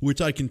 which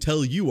I can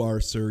tell you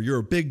are, sir, you're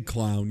a big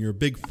clown. You're a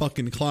big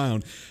fucking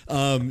clown.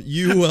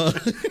 You're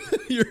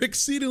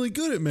exceedingly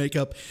good at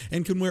makeup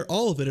and can wear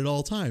all of it at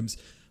all times.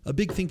 A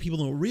big thing people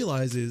don't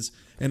realize is,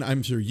 and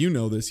I'm sure you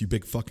know this, you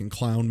big fucking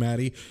clown,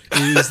 Maddie,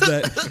 is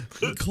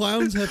that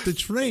clowns have to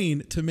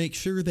train to make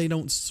sure they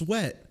don't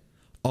sweat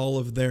all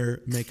of their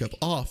makeup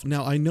off.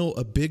 Now, I know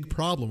a big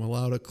problem a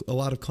lot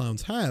of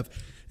clowns have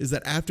is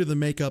that after the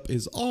makeup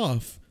is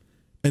off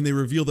and they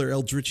reveal their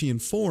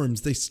Eldritchian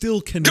forms, they still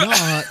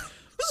cannot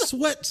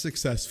sweat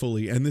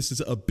successfully. And this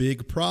is a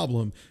big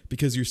problem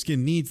because your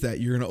skin needs that.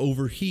 You're going to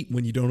overheat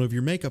when you don't have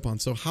your makeup on.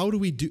 So how do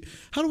we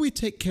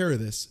take care of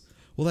this?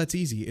 Well, that's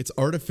easy. It's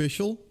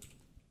artificial,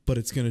 but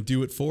it's going to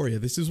do it for you.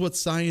 This is what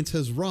science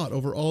has wrought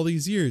over all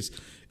these years.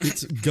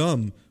 It's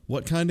gum.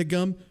 What kind of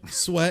gum?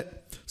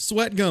 Sweat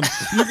gum.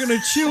 You're going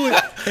to chew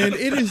it, and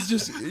it is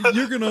just,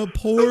 you're going to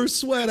pour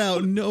sweat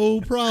out,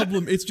 no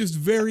problem. It's just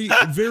very,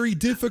 very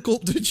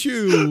difficult to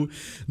chew.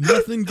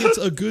 Nothing gets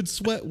a good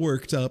sweat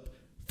worked up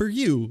for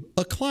you,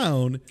 a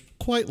clown,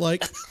 quite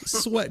like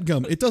sweat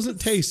gum. It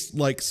doesn't taste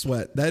like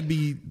sweat. That'd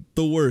be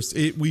the worst.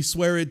 We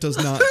swear it does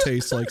not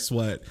taste like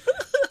sweat.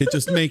 It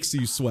just makes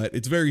you sweat.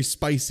 It's very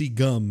spicy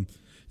gum.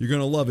 You're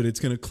going to love it. It's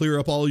going to clear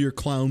up all your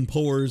clown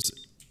pores.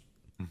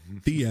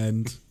 The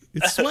end.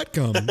 It's sweat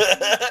gum.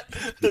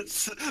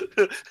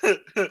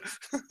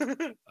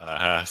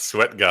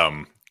 Sweat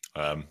gum.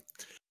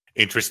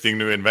 Interesting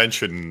new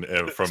invention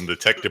from the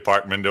tech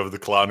department of the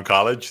clown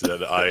college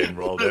that I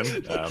enrolled in.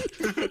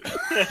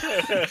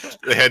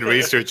 The head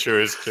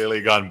researcher has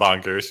clearly gone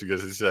bonkers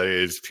because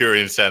it's pure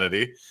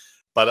insanity.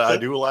 But I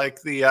do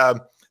like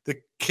the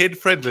kid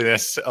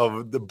friendliness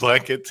of the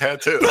blanket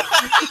tattoo.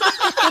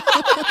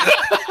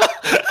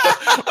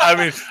 I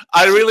mean,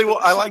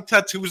 I like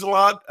tattoos a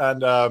lot,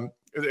 and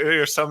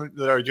there are some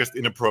that are just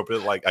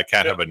inappropriate. Like I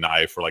can't have a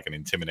knife or like an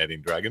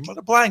intimidating dragon, but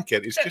a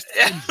blanket is just.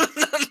 And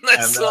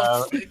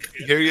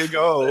here you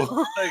go.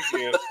 Thank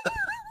you.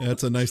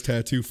 That's a nice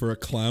tattoo for a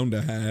clown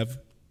to have.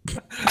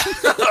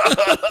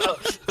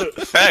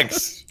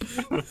 Thanks.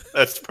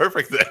 That's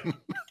perfect then.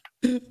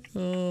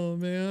 Oh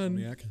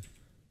man.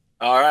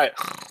 All right.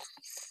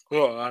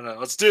 Oh, I know.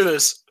 Let's do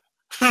this.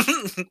 All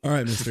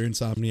right, Mr.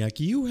 Insomniac,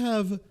 you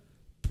have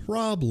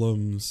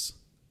problems.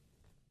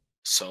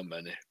 So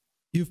many.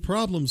 You have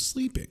problems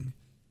sleeping.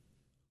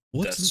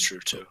 That's true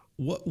too.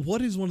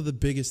 What is one of the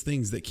biggest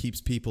things that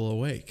keeps people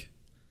awake?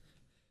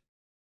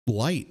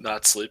 Light.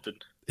 Not sleeping.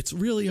 It's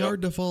really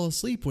hard to fall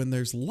asleep when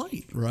there's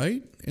light,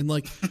 right? And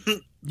like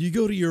you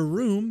go to your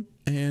room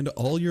and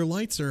all your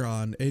lights are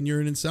on and you're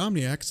an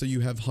insomniac, so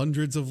you have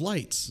hundreds of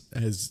lights,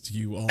 as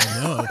you all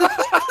know.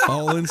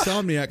 All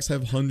insomniacs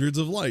have hundreds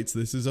of lights.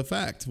 This is a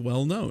fact,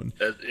 well known.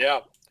 Yeah,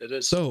 it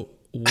is. So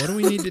what do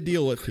we need to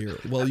deal with here?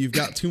 Well, you've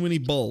got too many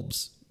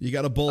bulbs. You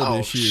got a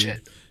bulb issue.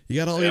 Shit. You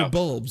got all your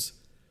bulbs.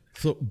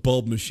 So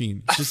bulb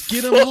machine. Just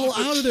get them all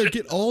out of there.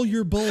 Get all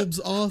your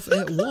bulbs off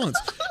at once.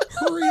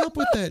 Hurry up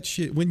with that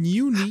shit. When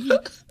you need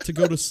to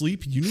go to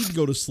sleep, you need to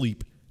go to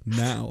sleep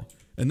now.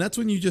 And that's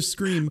when you just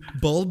scream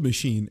bulb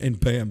machine and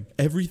bam,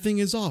 everything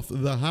is off.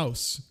 The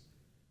house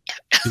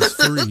is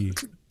free.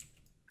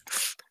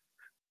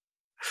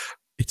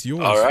 It's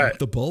yours. All right.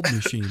 The bulb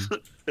machine.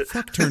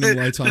 Fuck turning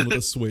lights on with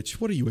a switch.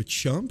 What are you, a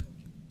chump?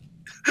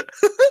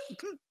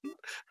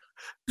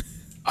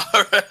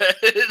 All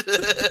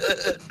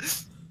right.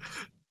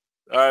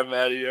 All right,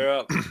 Maddie, you're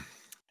up.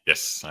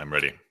 Yes, I'm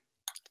ready.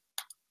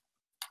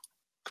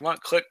 Come on,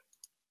 click.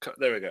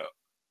 There we go.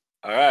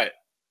 All right.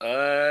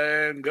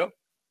 And go.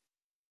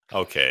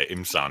 Okay,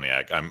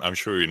 Insomniac, I'm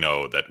sure you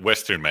know that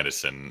Western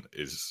medicine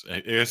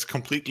has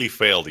completely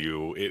failed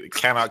you. It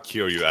cannot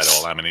cure you at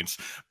all. I mean, it's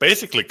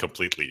basically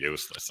completely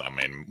useless. I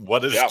mean,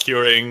 what does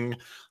curing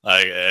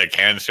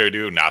cancer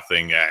do?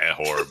 Nothing.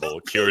 Horrible.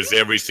 Cures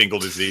every single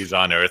disease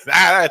on earth.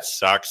 That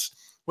sucks.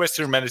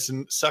 Western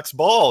medicine sucks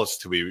balls,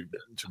 to be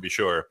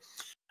sure.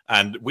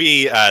 And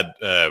we at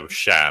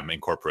Sham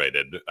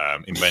Incorporated,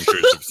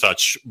 inventors of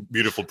such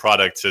beautiful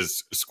products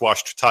as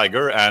Squashed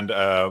Tiger and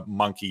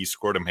Monkey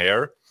Scrotum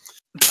Hair,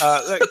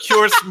 that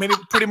cures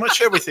pretty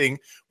much everything.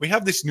 We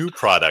have this new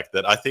product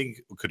that I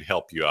think could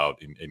help you out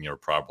in your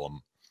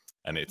problem,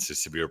 and it's a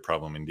severe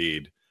problem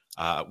indeed.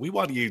 We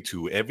want you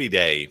to every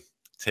day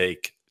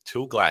take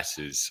 2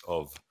 glasses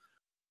of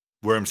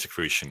worm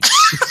secretion.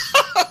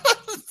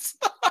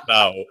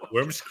 Now,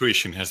 worm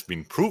secretion has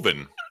been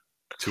proven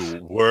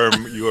to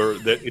worm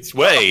its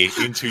way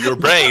into your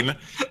brain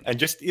and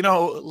just,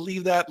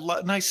 leave that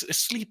nice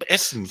sleep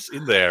essence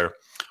in there.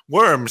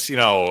 Worms,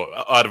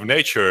 out of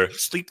nature,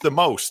 sleep the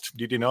most.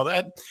 Did you know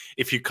that?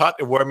 If you cut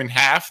a worm in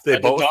half, they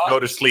both go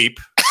to sleep.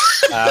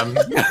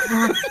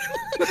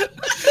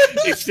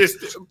 It's just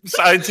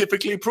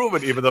scientifically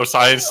proven. Even though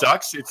science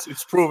sucks,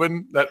 it's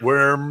proven that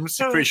worm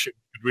secretion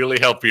could really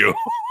help you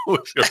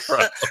with your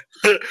problem.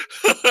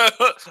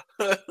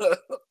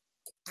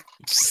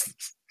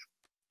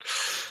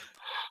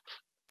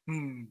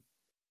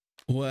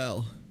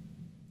 Well,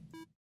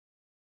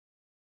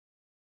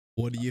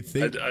 what do you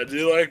think?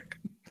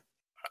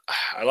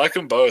 I like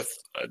them both.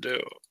 I do.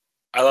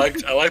 I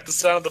like the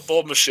sound of the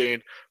bulb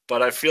machine,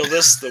 but I feel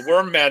the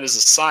worm man is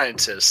a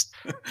scientist.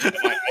 And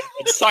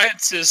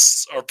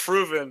scientists are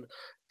proven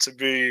to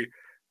be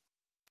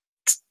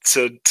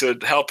to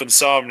help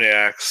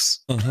insomniacs.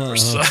 All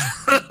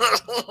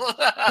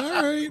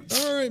right,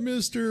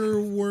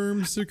 Mr.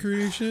 Worm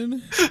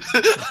Secretion.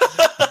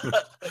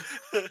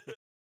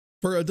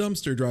 For a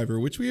dumpster driver,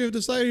 which we have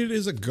decided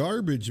is a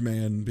garbage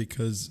man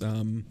because,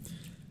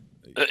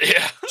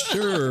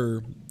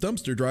 sure,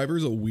 dumpster driver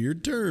is a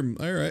weird term.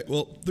 All right,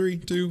 well, 3,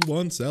 2,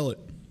 1, sell it.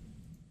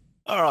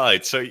 All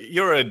right, so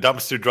you're a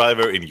dumpster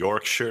driver in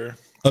Yorkshire.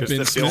 Because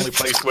that's the only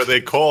place where they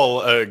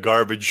call a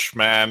garbage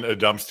man a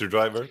dumpster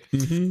driver.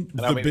 Mm-hmm.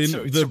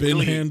 The bin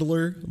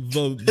handler,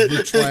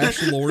 the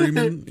trash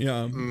lorryman.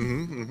 Yeah.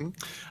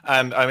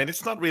 And I mean,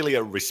 it's not really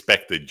a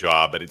respected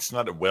job, and it's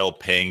not a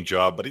well-paying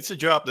job, but it's a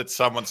job that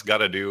someone's got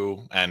to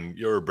do, and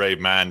you're a brave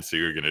man, so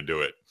you're going to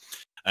do it.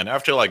 And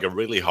after like a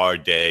really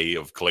hard day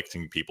of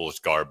collecting people's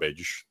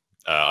garbage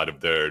out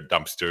of their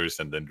dumpsters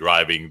and then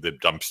driving the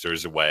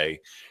dumpsters away,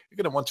 you're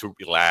going to want to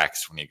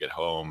relax when you get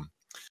home.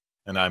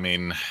 And I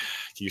mean,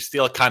 you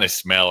still kind of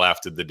smell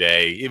after the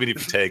day. Even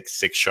if you take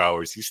 6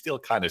 showers, you still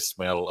kind of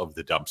smell of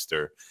the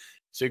dumpster.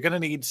 So you're going to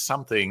need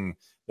something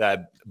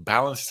that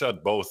balances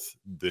out both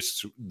the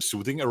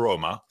soothing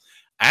aroma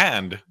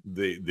and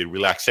the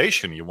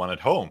relaxation you want at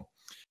home.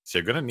 So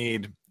you're going to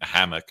need a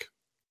hammock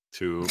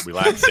to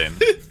relax in.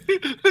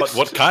 But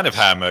what kind of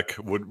hammock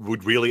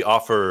would really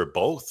offer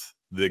both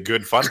the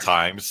good fun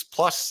times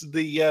plus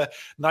the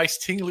nice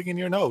tingling in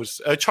your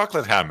nose? A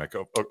chocolate hammock,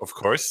 of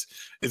course,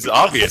 is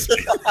obviously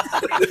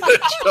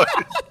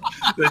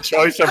the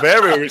choice of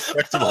every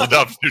respectable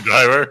dumpster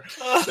driver.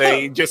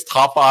 They just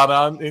hop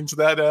on into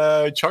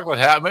that chocolate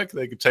hammock.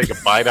 They could take a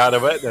bite out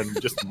of it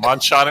and just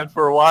munch on it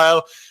for a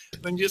while.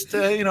 Then just,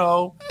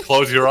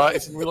 close your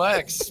eyes and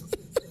relax.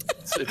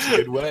 It's a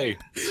good way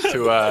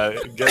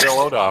to get a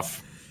load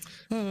off.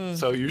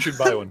 So you should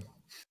buy one.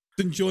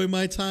 Enjoy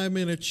my time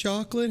in a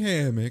chocolate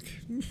hammock.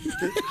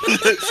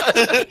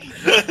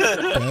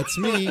 That's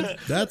me.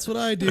 That's what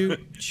I do.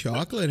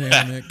 Chocolate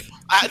hammock.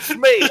 That's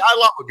me. I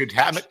love a good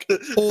hammock.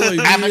 Oi,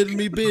 me and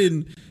me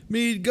bin.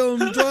 Me go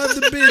and drive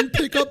the bin.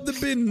 Pick up the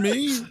bin,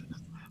 me.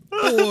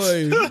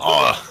 Oi.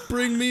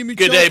 Bring me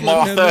good day,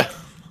 Martha. Hammock.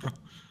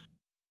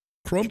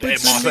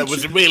 Crumpets. Hey, Martha, it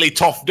was a really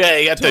tough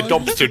day at the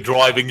dumpster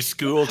driving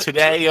school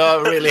today.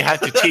 I really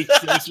had to teach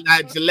these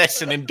lads a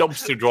lesson in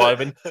dumpster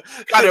driving.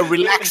 Gotta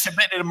relax a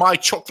bit in my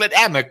chocolate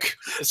hammock.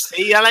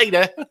 See you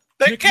later.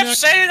 They kept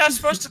saying I'm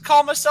supposed to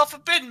call myself a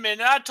bin man,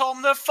 and I told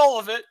them they're full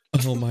of it.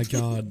 Oh my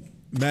God.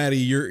 Maddie,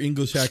 your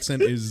English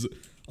accent is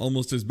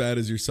almost as bad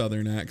as your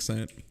Southern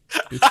accent.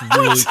 It's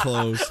really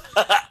close.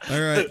 All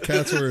right,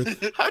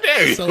 Catsworth. How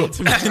dare you? Sell it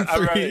to me in I'm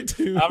 3, ready.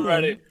 2, I'm 1.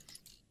 ready.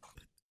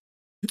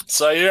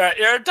 So you're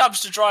a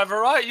dumpster driver,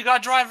 right? You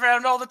gotta drive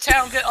around all the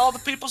town, get all the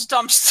people's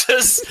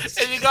dumpsters,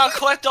 and you gotta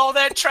collect all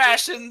that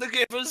trash in the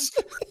givers.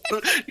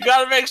 You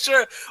gotta make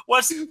sure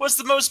what's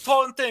the most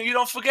important thing. You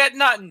don't forget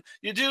nothing.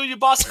 You do, your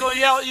boss gonna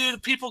yell at you, the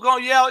people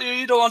gonna yell at you.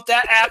 You don't want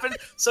that to happen.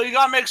 So you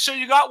gotta make sure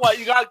you got what?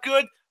 You got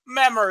good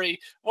memory.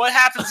 What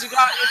happens? If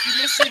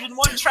you miss even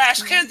one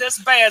trash can, that's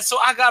bad. So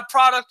I got a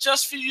product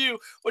just for you.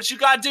 What you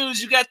gotta do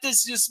is you get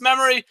this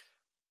memory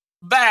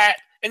bat.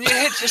 and you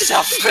hit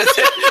yourself with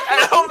it,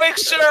 and it'll make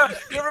sure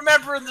you're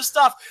remembering the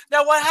stuff.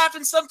 Now, what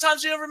happens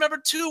sometimes you don't remember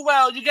too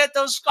well. You get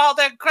all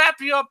that crap,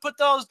 you put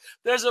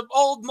there's an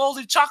old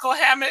moldy chocolate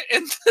ham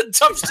in the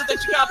dumpster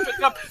that you got to pick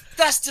up.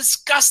 That's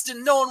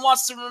disgusting. No one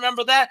wants to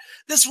remember that.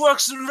 This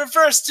works in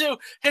reverse, too.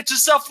 Hit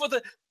yourself with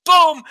it.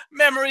 Boom!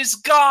 Memory's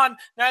gone.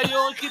 Now you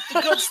only keep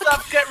the good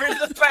stuff. Get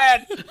rid of the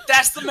bad.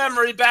 That's the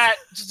memory bat.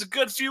 Just a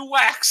good few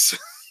whacks.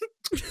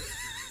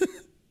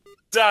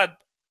 Done.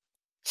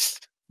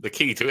 The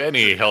key to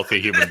any healthy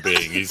human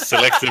being is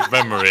selective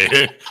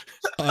memory.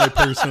 I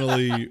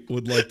personally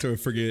would like to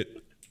forget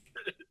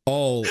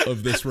all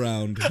of this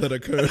round that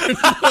occurred.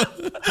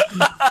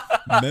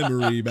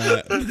 Memory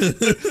bat.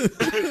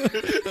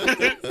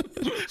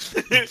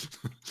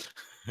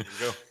 There you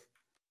go.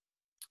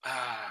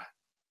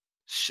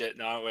 Shit,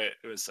 no, wait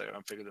a second.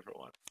 I'm picking a different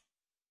one.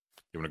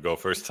 You want to go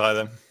first, Ty,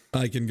 then?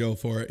 I can go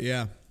for it,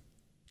 yeah.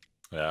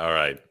 Yeah, all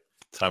right.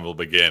 Time will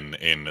begin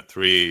in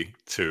 3,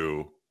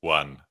 2,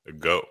 1,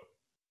 go.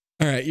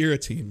 All right, you're a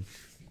teen.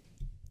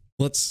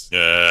 Let's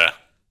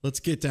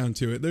get down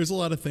to it. There's a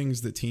lot of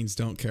things that teens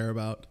don't care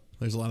about.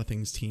 There's a lot of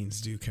things teens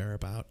do care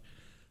about.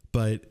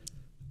 But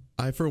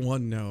I, for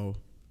one, know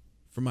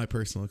from my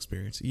personal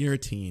experience, you're a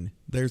teen.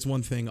 There's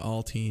one thing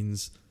all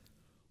teens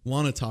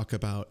want to talk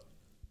about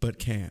but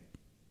can't.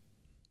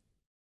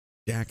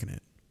 Jacking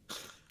it.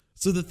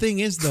 So the thing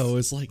is, though,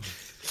 is like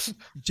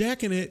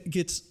jacking it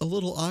gets a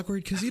little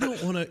awkward because you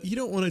don't want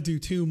to do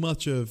too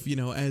much of,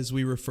 as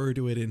we refer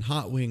to it in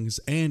hot wings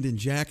and in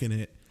jacking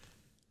it,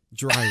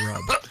 dry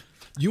rub.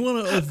 You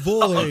want to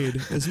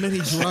avoid as many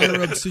dry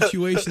rub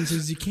situations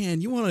as you can.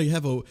 You want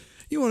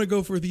to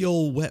go for the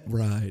old wet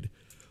ride.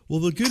 Well,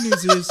 the good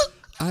news is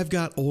I've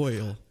got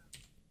oil.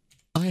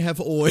 I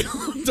have oil.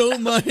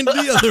 Don't mind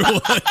the other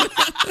one.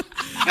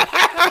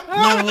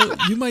 Now,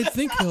 you might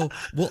think, though,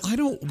 well, I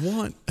don't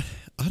want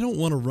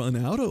to run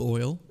out of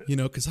oil,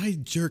 because I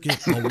jerk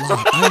it a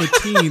lot. I'm a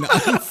teen.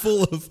 I'm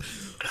full of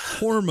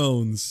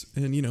hormones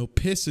and,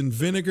 piss and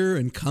vinegar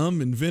and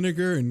cum and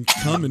vinegar and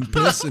cum and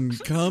piss and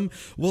cum.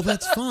 Well,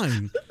 that's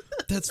fine.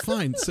 That's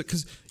fine. So,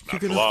 because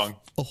you're going to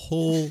a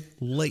whole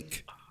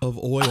lake of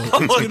oil. It's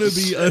going to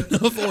be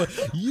enough oil.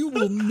 You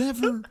will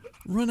never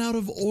run out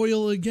of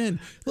oil again.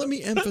 Let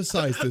me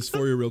emphasize this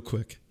for you real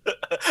quick.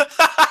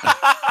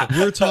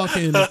 We're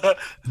talking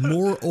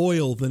more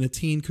oil than a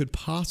teen could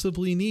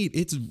possibly need.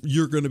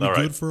 You're going to be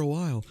good for a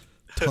while.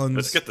 Tons.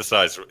 Let's get the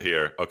size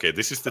here. Okay,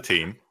 this is the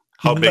teen.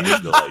 How big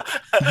is the lake?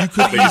 You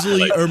could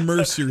easily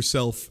immerse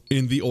yourself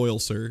in the oil,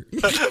 sir.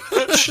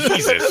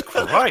 Jesus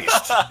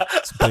Christ.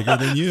 It's bigger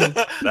than you.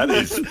 That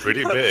is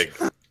pretty big.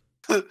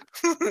 And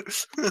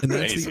that's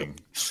amazing.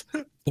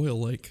 The oil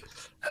lake.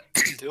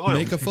 The oil.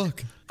 Make a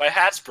fuck. By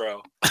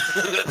Hasbro.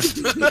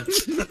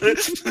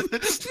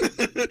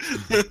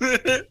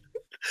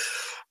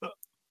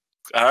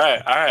 All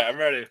right, I'm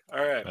ready.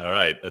 All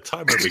right. The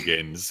timer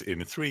begins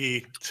in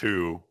 3,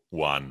 2,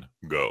 1,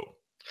 go.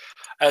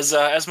 As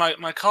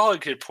my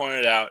colleague had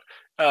pointed out,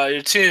 you're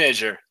a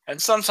teenager,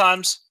 and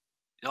sometimes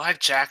you like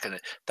jacking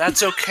it.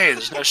 That's okay.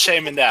 There's no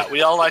shame in that.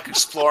 We all like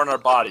exploring our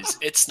bodies.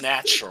 It's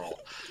natural.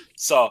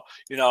 So,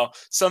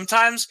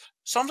 sometimes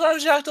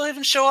you have to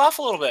even show off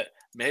a little bit.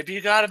 Maybe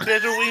you got a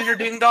bigger wiener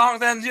ding dong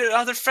than your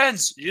other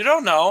friends. You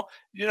don't know.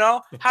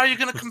 How are you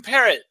going to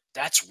compare it?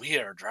 That's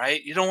weird,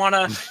 right? You don't want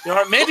to,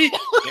 maybe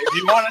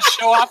you want to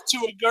show off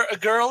to a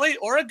girly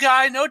or a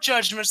guy, no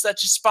judgments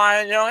that you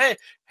spying,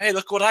 hey,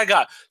 look what I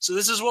got. So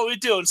this is what we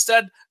do.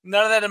 Instead,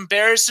 none of that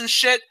embarrassing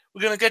shit.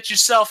 We're going to get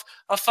yourself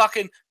a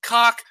fucking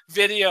cock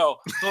video.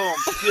 Boom.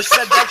 You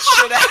said that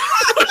shit out.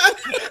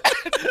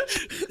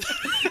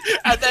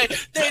 And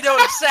they know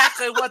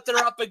exactly what they're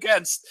up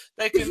against.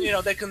 They can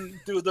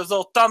do the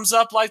little thumbs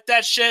up like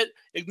that shit,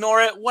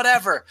 ignore it,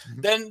 whatever.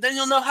 Then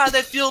you'll know how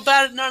they feel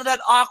about it. None of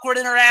that awkward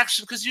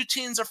interaction, because you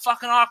teens are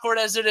fucking awkward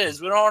as it is.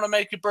 We don't want to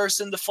make you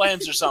burst into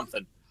flames or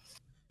something.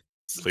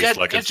 Please get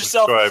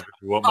yourself subscribe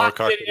if you want more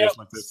cock videos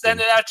like this. Send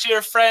it out to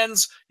your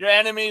friends, your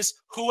enemies,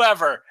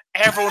 whoever.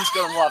 Everyone's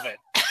going to love it.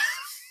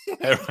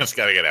 Everyone's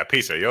got to get a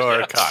piece of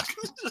your cock.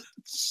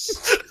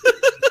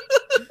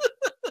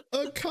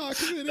 A cock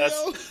video.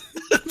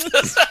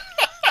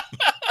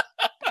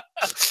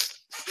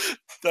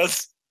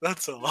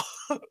 That's a lot.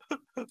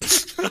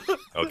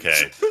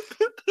 Okay.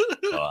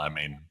 Well, I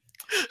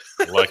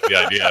like the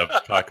idea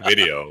of cock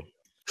video.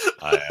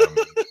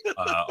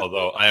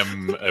 Although I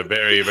am a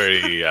very,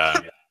 very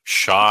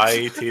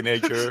shy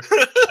teenager,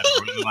 I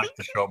really like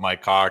to show my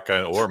cock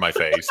or my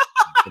face.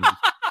 I'm a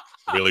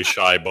really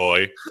shy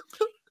boy.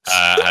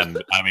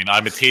 And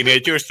I'm a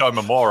teenager, so I'm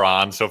a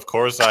moron. So of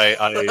course I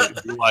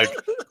do like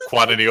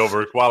quantity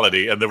over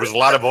quality, and there was a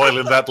lot of oil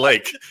in that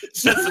lake.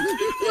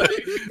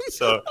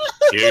 So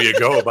here you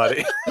go,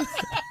 buddy.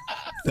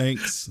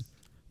 Thanks.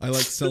 I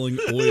like selling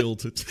oil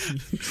to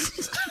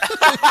teens.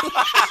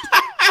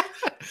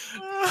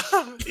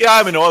 Yeah,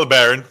 I'm an oil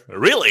baron.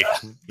 Really?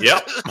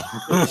 Yep.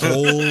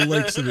 Whole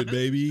lakes of it,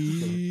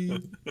 baby.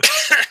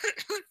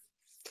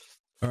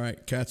 All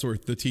right,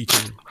 Catsworth, the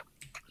teacher.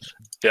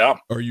 Yeah.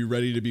 Are you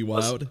ready to be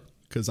wild?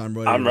 Because I'm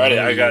ready. I'm ready.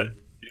 I got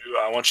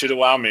want you to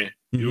wow me.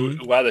 You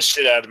Mhm. wow the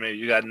shit out of me.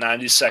 You got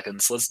 90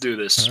 seconds. Let's do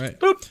this. All right.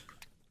 Boop.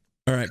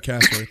 All right,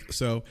 Catsworth.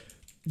 So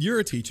you're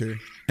a teacher,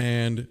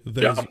 and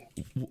there's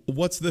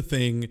what's the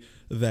thing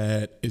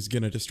that is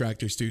going to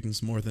distract your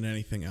students more than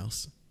anything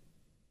else?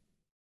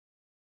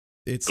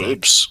 It's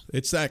Oops. sex.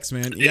 It's sex,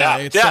 man. Yeah,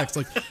 it's sex.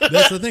 Like,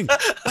 that's the thing.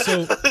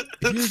 So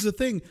here's the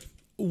thing.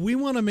 We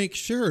want to make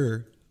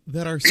sure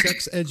that our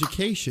sex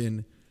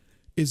education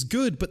is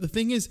good, but the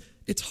thing is,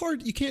 it's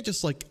hard. You can't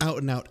just like out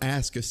and out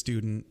ask a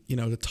student,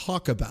 to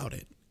talk about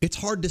it. It's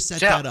hard to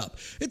set that up.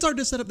 It's hard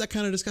to set up that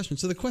kind of discussion.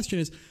 So the question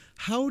is,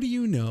 how do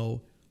you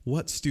know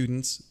what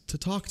students to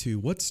talk to?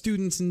 What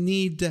students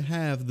need to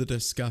have the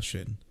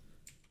discussion?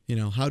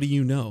 How do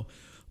you know?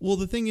 Well,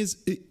 the thing is,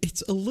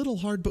 it's a little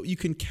hard, but you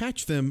can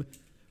catch them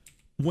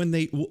when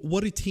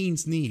what do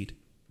teens need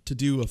to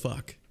do a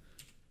fuck?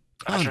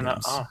 I don't know.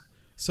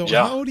 So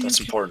how do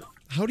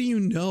you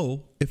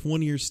know if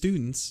one of your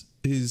students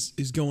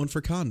is going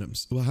for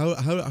condoms? Well,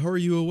 how are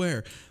you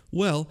aware?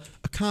 Well,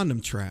 a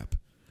condom trap.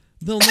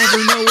 They'll never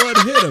know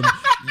what hit them.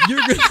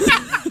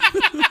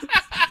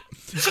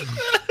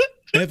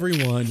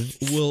 Everyone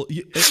will.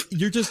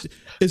 You're just,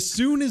 as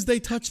soon as they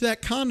touch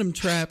that condom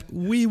trap,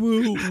 wee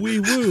woo.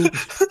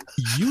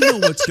 You know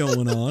what's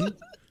going on.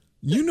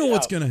 You know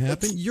what's going to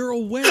happen. You're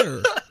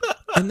aware,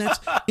 and that's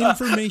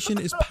information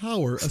is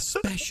power,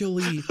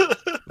 especially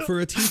for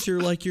a teacher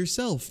like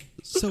yourself.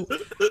 So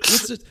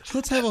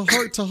let's have a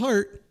heart to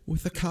heart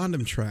with a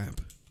condom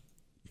trap.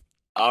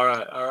 All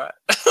right.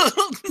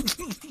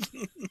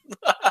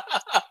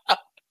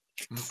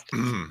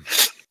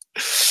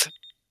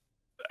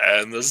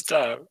 And this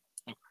time,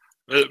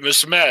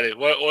 Mr. Madi,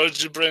 what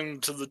did you bring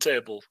to the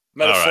table,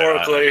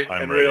 metaphorically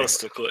I'm and ready.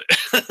 realistically?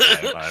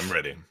 I'm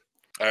ready.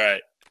 All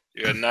right,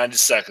 you got 90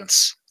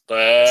 seconds.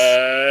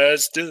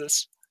 Let's do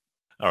this.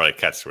 All right,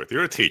 Catsworth,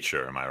 you're a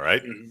teacher, am I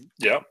right? Mm-hmm.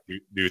 Yeah. Do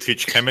you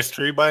teach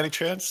chemistry by any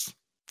chance?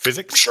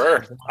 Physics?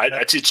 Sure.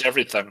 I teach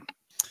everything.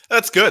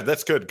 That's good,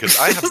 because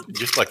I have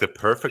just like the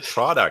perfect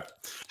product.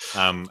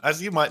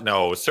 As you might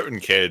know,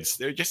 certain kids,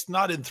 they're just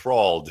not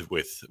enthralled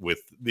with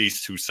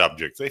these two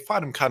subjects. They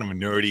find them kind of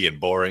nerdy and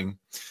boring.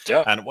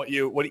 Yeah. And what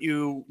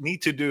you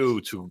need to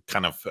do to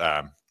kind of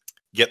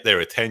get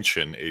their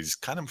attention is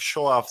kind of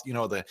show off,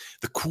 the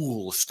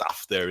cool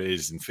stuff there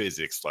is in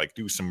physics, like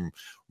do some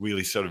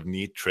really sort of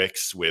neat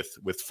tricks with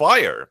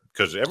fire,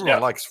 because everyone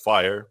likes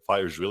fire.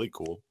 Fire is really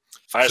cool.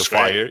 Fire's great.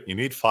 Fire, you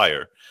need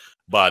fire.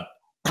 But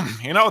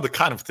the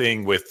kind of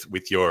thing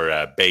with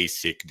your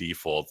basic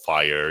default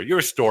fire,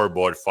 your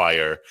store-bought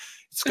fire,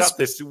 it's got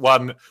this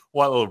one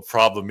little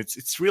problem.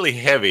 It's really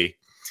heavy,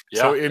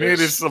 so it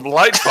needed some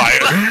light fire.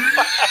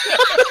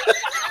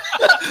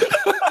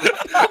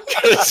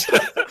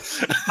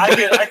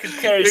 I can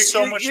carry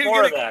so much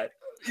more of that.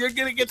 You're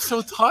gonna get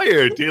so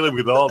tired dealing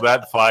with all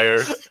that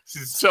fire.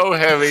 It's so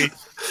heavy.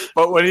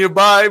 But when you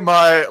buy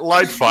my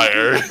light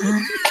fire,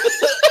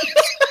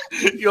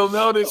 you'll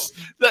notice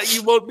that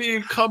you won't be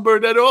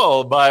encumbered at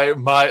all by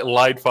my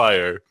light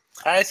fire.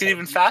 I can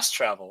even fast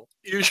travel.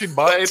 You should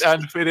buy it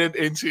and fit it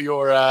into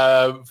your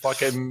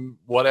fucking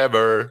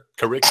whatever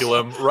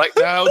curriculum right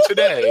now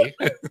today.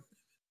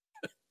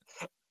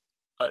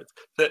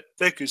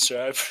 Thank you,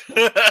 sir.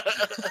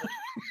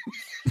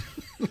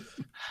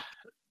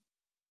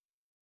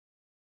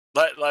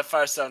 Light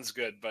fire sounds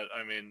good, but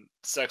I mean,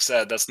 sex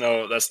ed, that's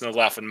no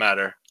laughing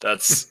matter.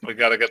 We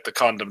gotta get the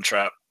condom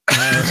trap. we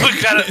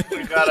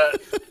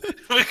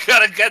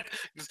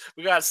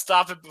gotta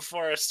stop it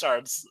before it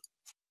starts.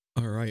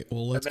 All right.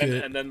 Well, let's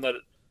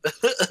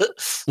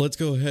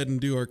go ahead and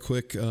do our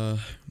quick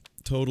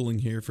totaling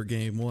here for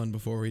game one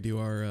before we do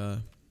our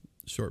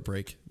short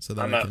break, so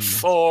that I'm I at can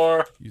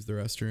 4. use the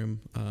restroom.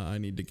 I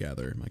need to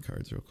gather my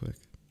cards real quick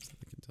so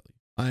I can tell you.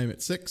 I'm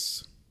at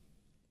 6.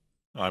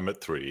 I'm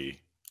at 3.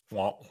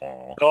 Wah,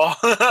 wah. Oh.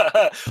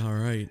 All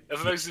right.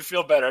 If it makes you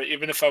feel better,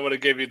 even if I would have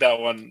gave you that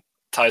one,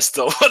 Ty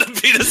still would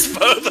have beat us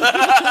both.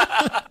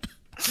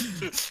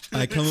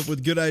 I come up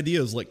with good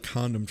ideas like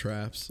condom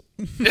traps.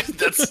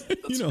 That's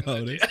you know how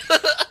it is.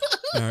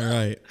 All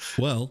right.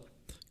 Well,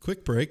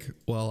 quick break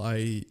while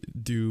I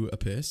do a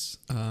piss.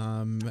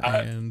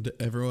 And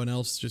everyone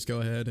else just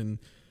go ahead and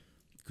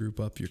group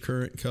up your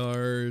current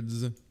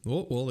cards.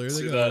 Oh, well, there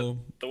they go.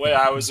 The way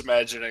I was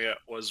imagining it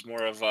was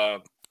more of a,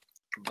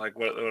 like,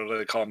 what do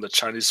they call them? The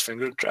Chinese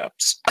finger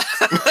traps.